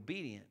is to be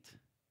obedient,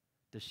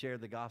 to share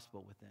the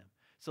gospel with them.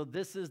 So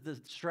this is the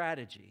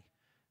strategy,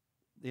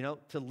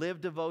 to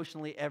live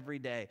devotionally every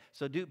day.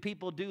 So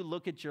people do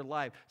look at your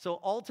life. So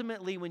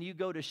ultimately, when you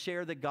go to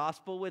share the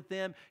gospel with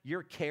them,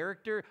 your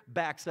character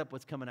backs up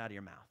what's coming out of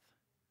your mouth.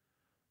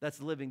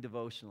 That's living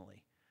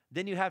devotionally.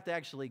 Then you have to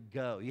actually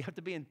go. You have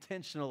to be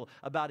intentional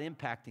about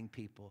impacting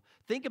people.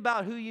 Think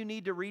about who you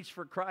need to reach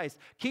for Christ.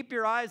 Keep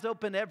your eyes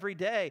open every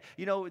day.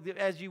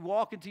 As you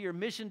walk into your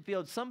mission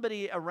field,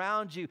 somebody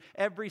around you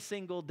every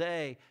single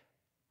day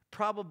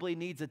probably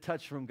needs a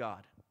touch from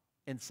God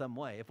in some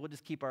way, if we'll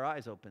just keep our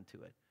eyes open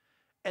to it.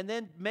 And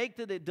then make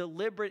the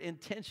deliberate,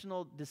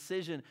 intentional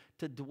decision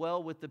to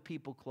dwell with the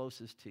people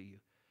closest to you.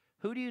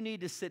 Who do you need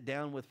to sit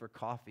down with for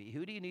coffee?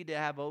 Who do you need to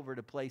have over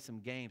to play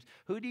some games?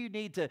 Who do you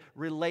need to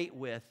relate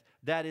with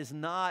that is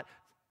not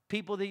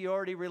people that you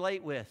already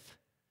relate with,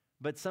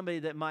 but somebody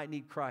that might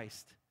need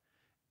Christ?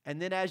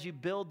 And then as you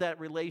build that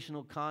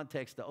relational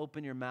context, to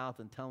open your mouth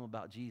and tell them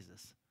about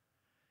Jesus.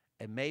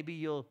 And maybe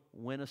you'll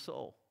win a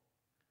soul.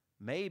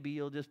 Maybe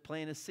you'll just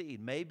plant a seed.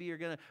 Maybe you're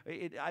going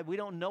to, we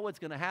don't know what's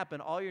going to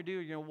happen. All you're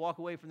doing, you're going to walk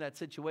away from that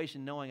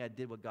situation knowing I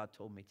did what God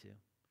told me to.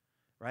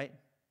 Right?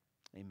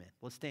 Amen.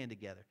 Let's stand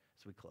together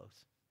as we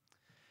close.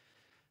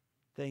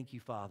 Thank you,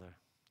 Father.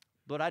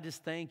 Lord, I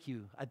just thank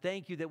you. I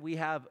thank you that we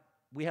have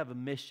a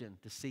mission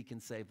to seek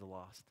and save the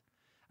lost.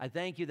 I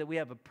thank you that we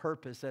have a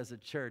purpose as a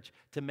church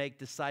to make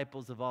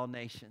disciples of all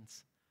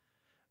nations.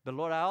 But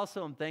Lord, I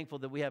also am thankful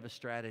that we have a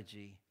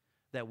strategy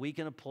that we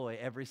can employ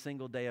every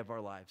single day of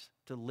our lives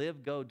to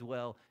live, go,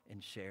 dwell,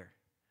 and share.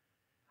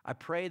 I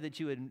pray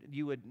that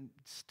you would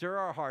stir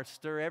our hearts,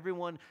 stir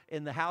everyone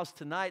in the house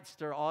tonight,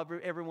 stir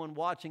everyone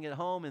watching at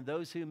home and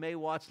those who may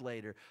watch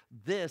later.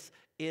 This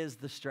is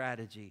the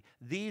strategy.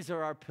 These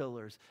are our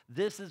pillars.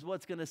 This is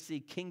what's going to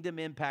see kingdom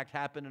impact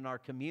happen in our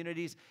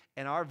communities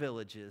and our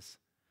villages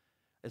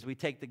as we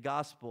take the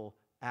gospel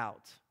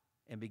out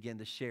and begin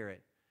to share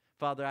it.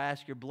 Father, I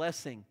ask your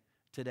blessing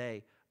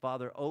today,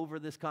 Father, over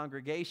this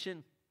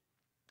congregation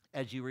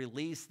as you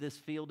release this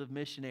field of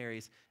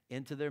missionaries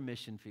into their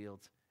mission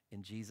fields.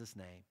 In Jesus'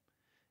 name.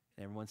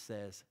 And everyone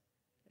says,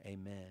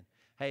 amen.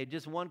 Hey,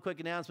 just one quick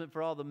announcement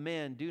for all the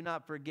men. Do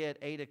not forget,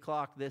 8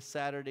 o'clock this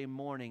Saturday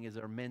morning is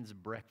our men's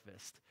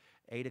breakfast.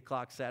 8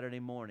 o'clock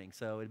Saturday morning.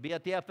 So it'll be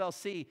at the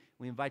FLC.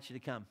 We invite you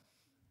to come.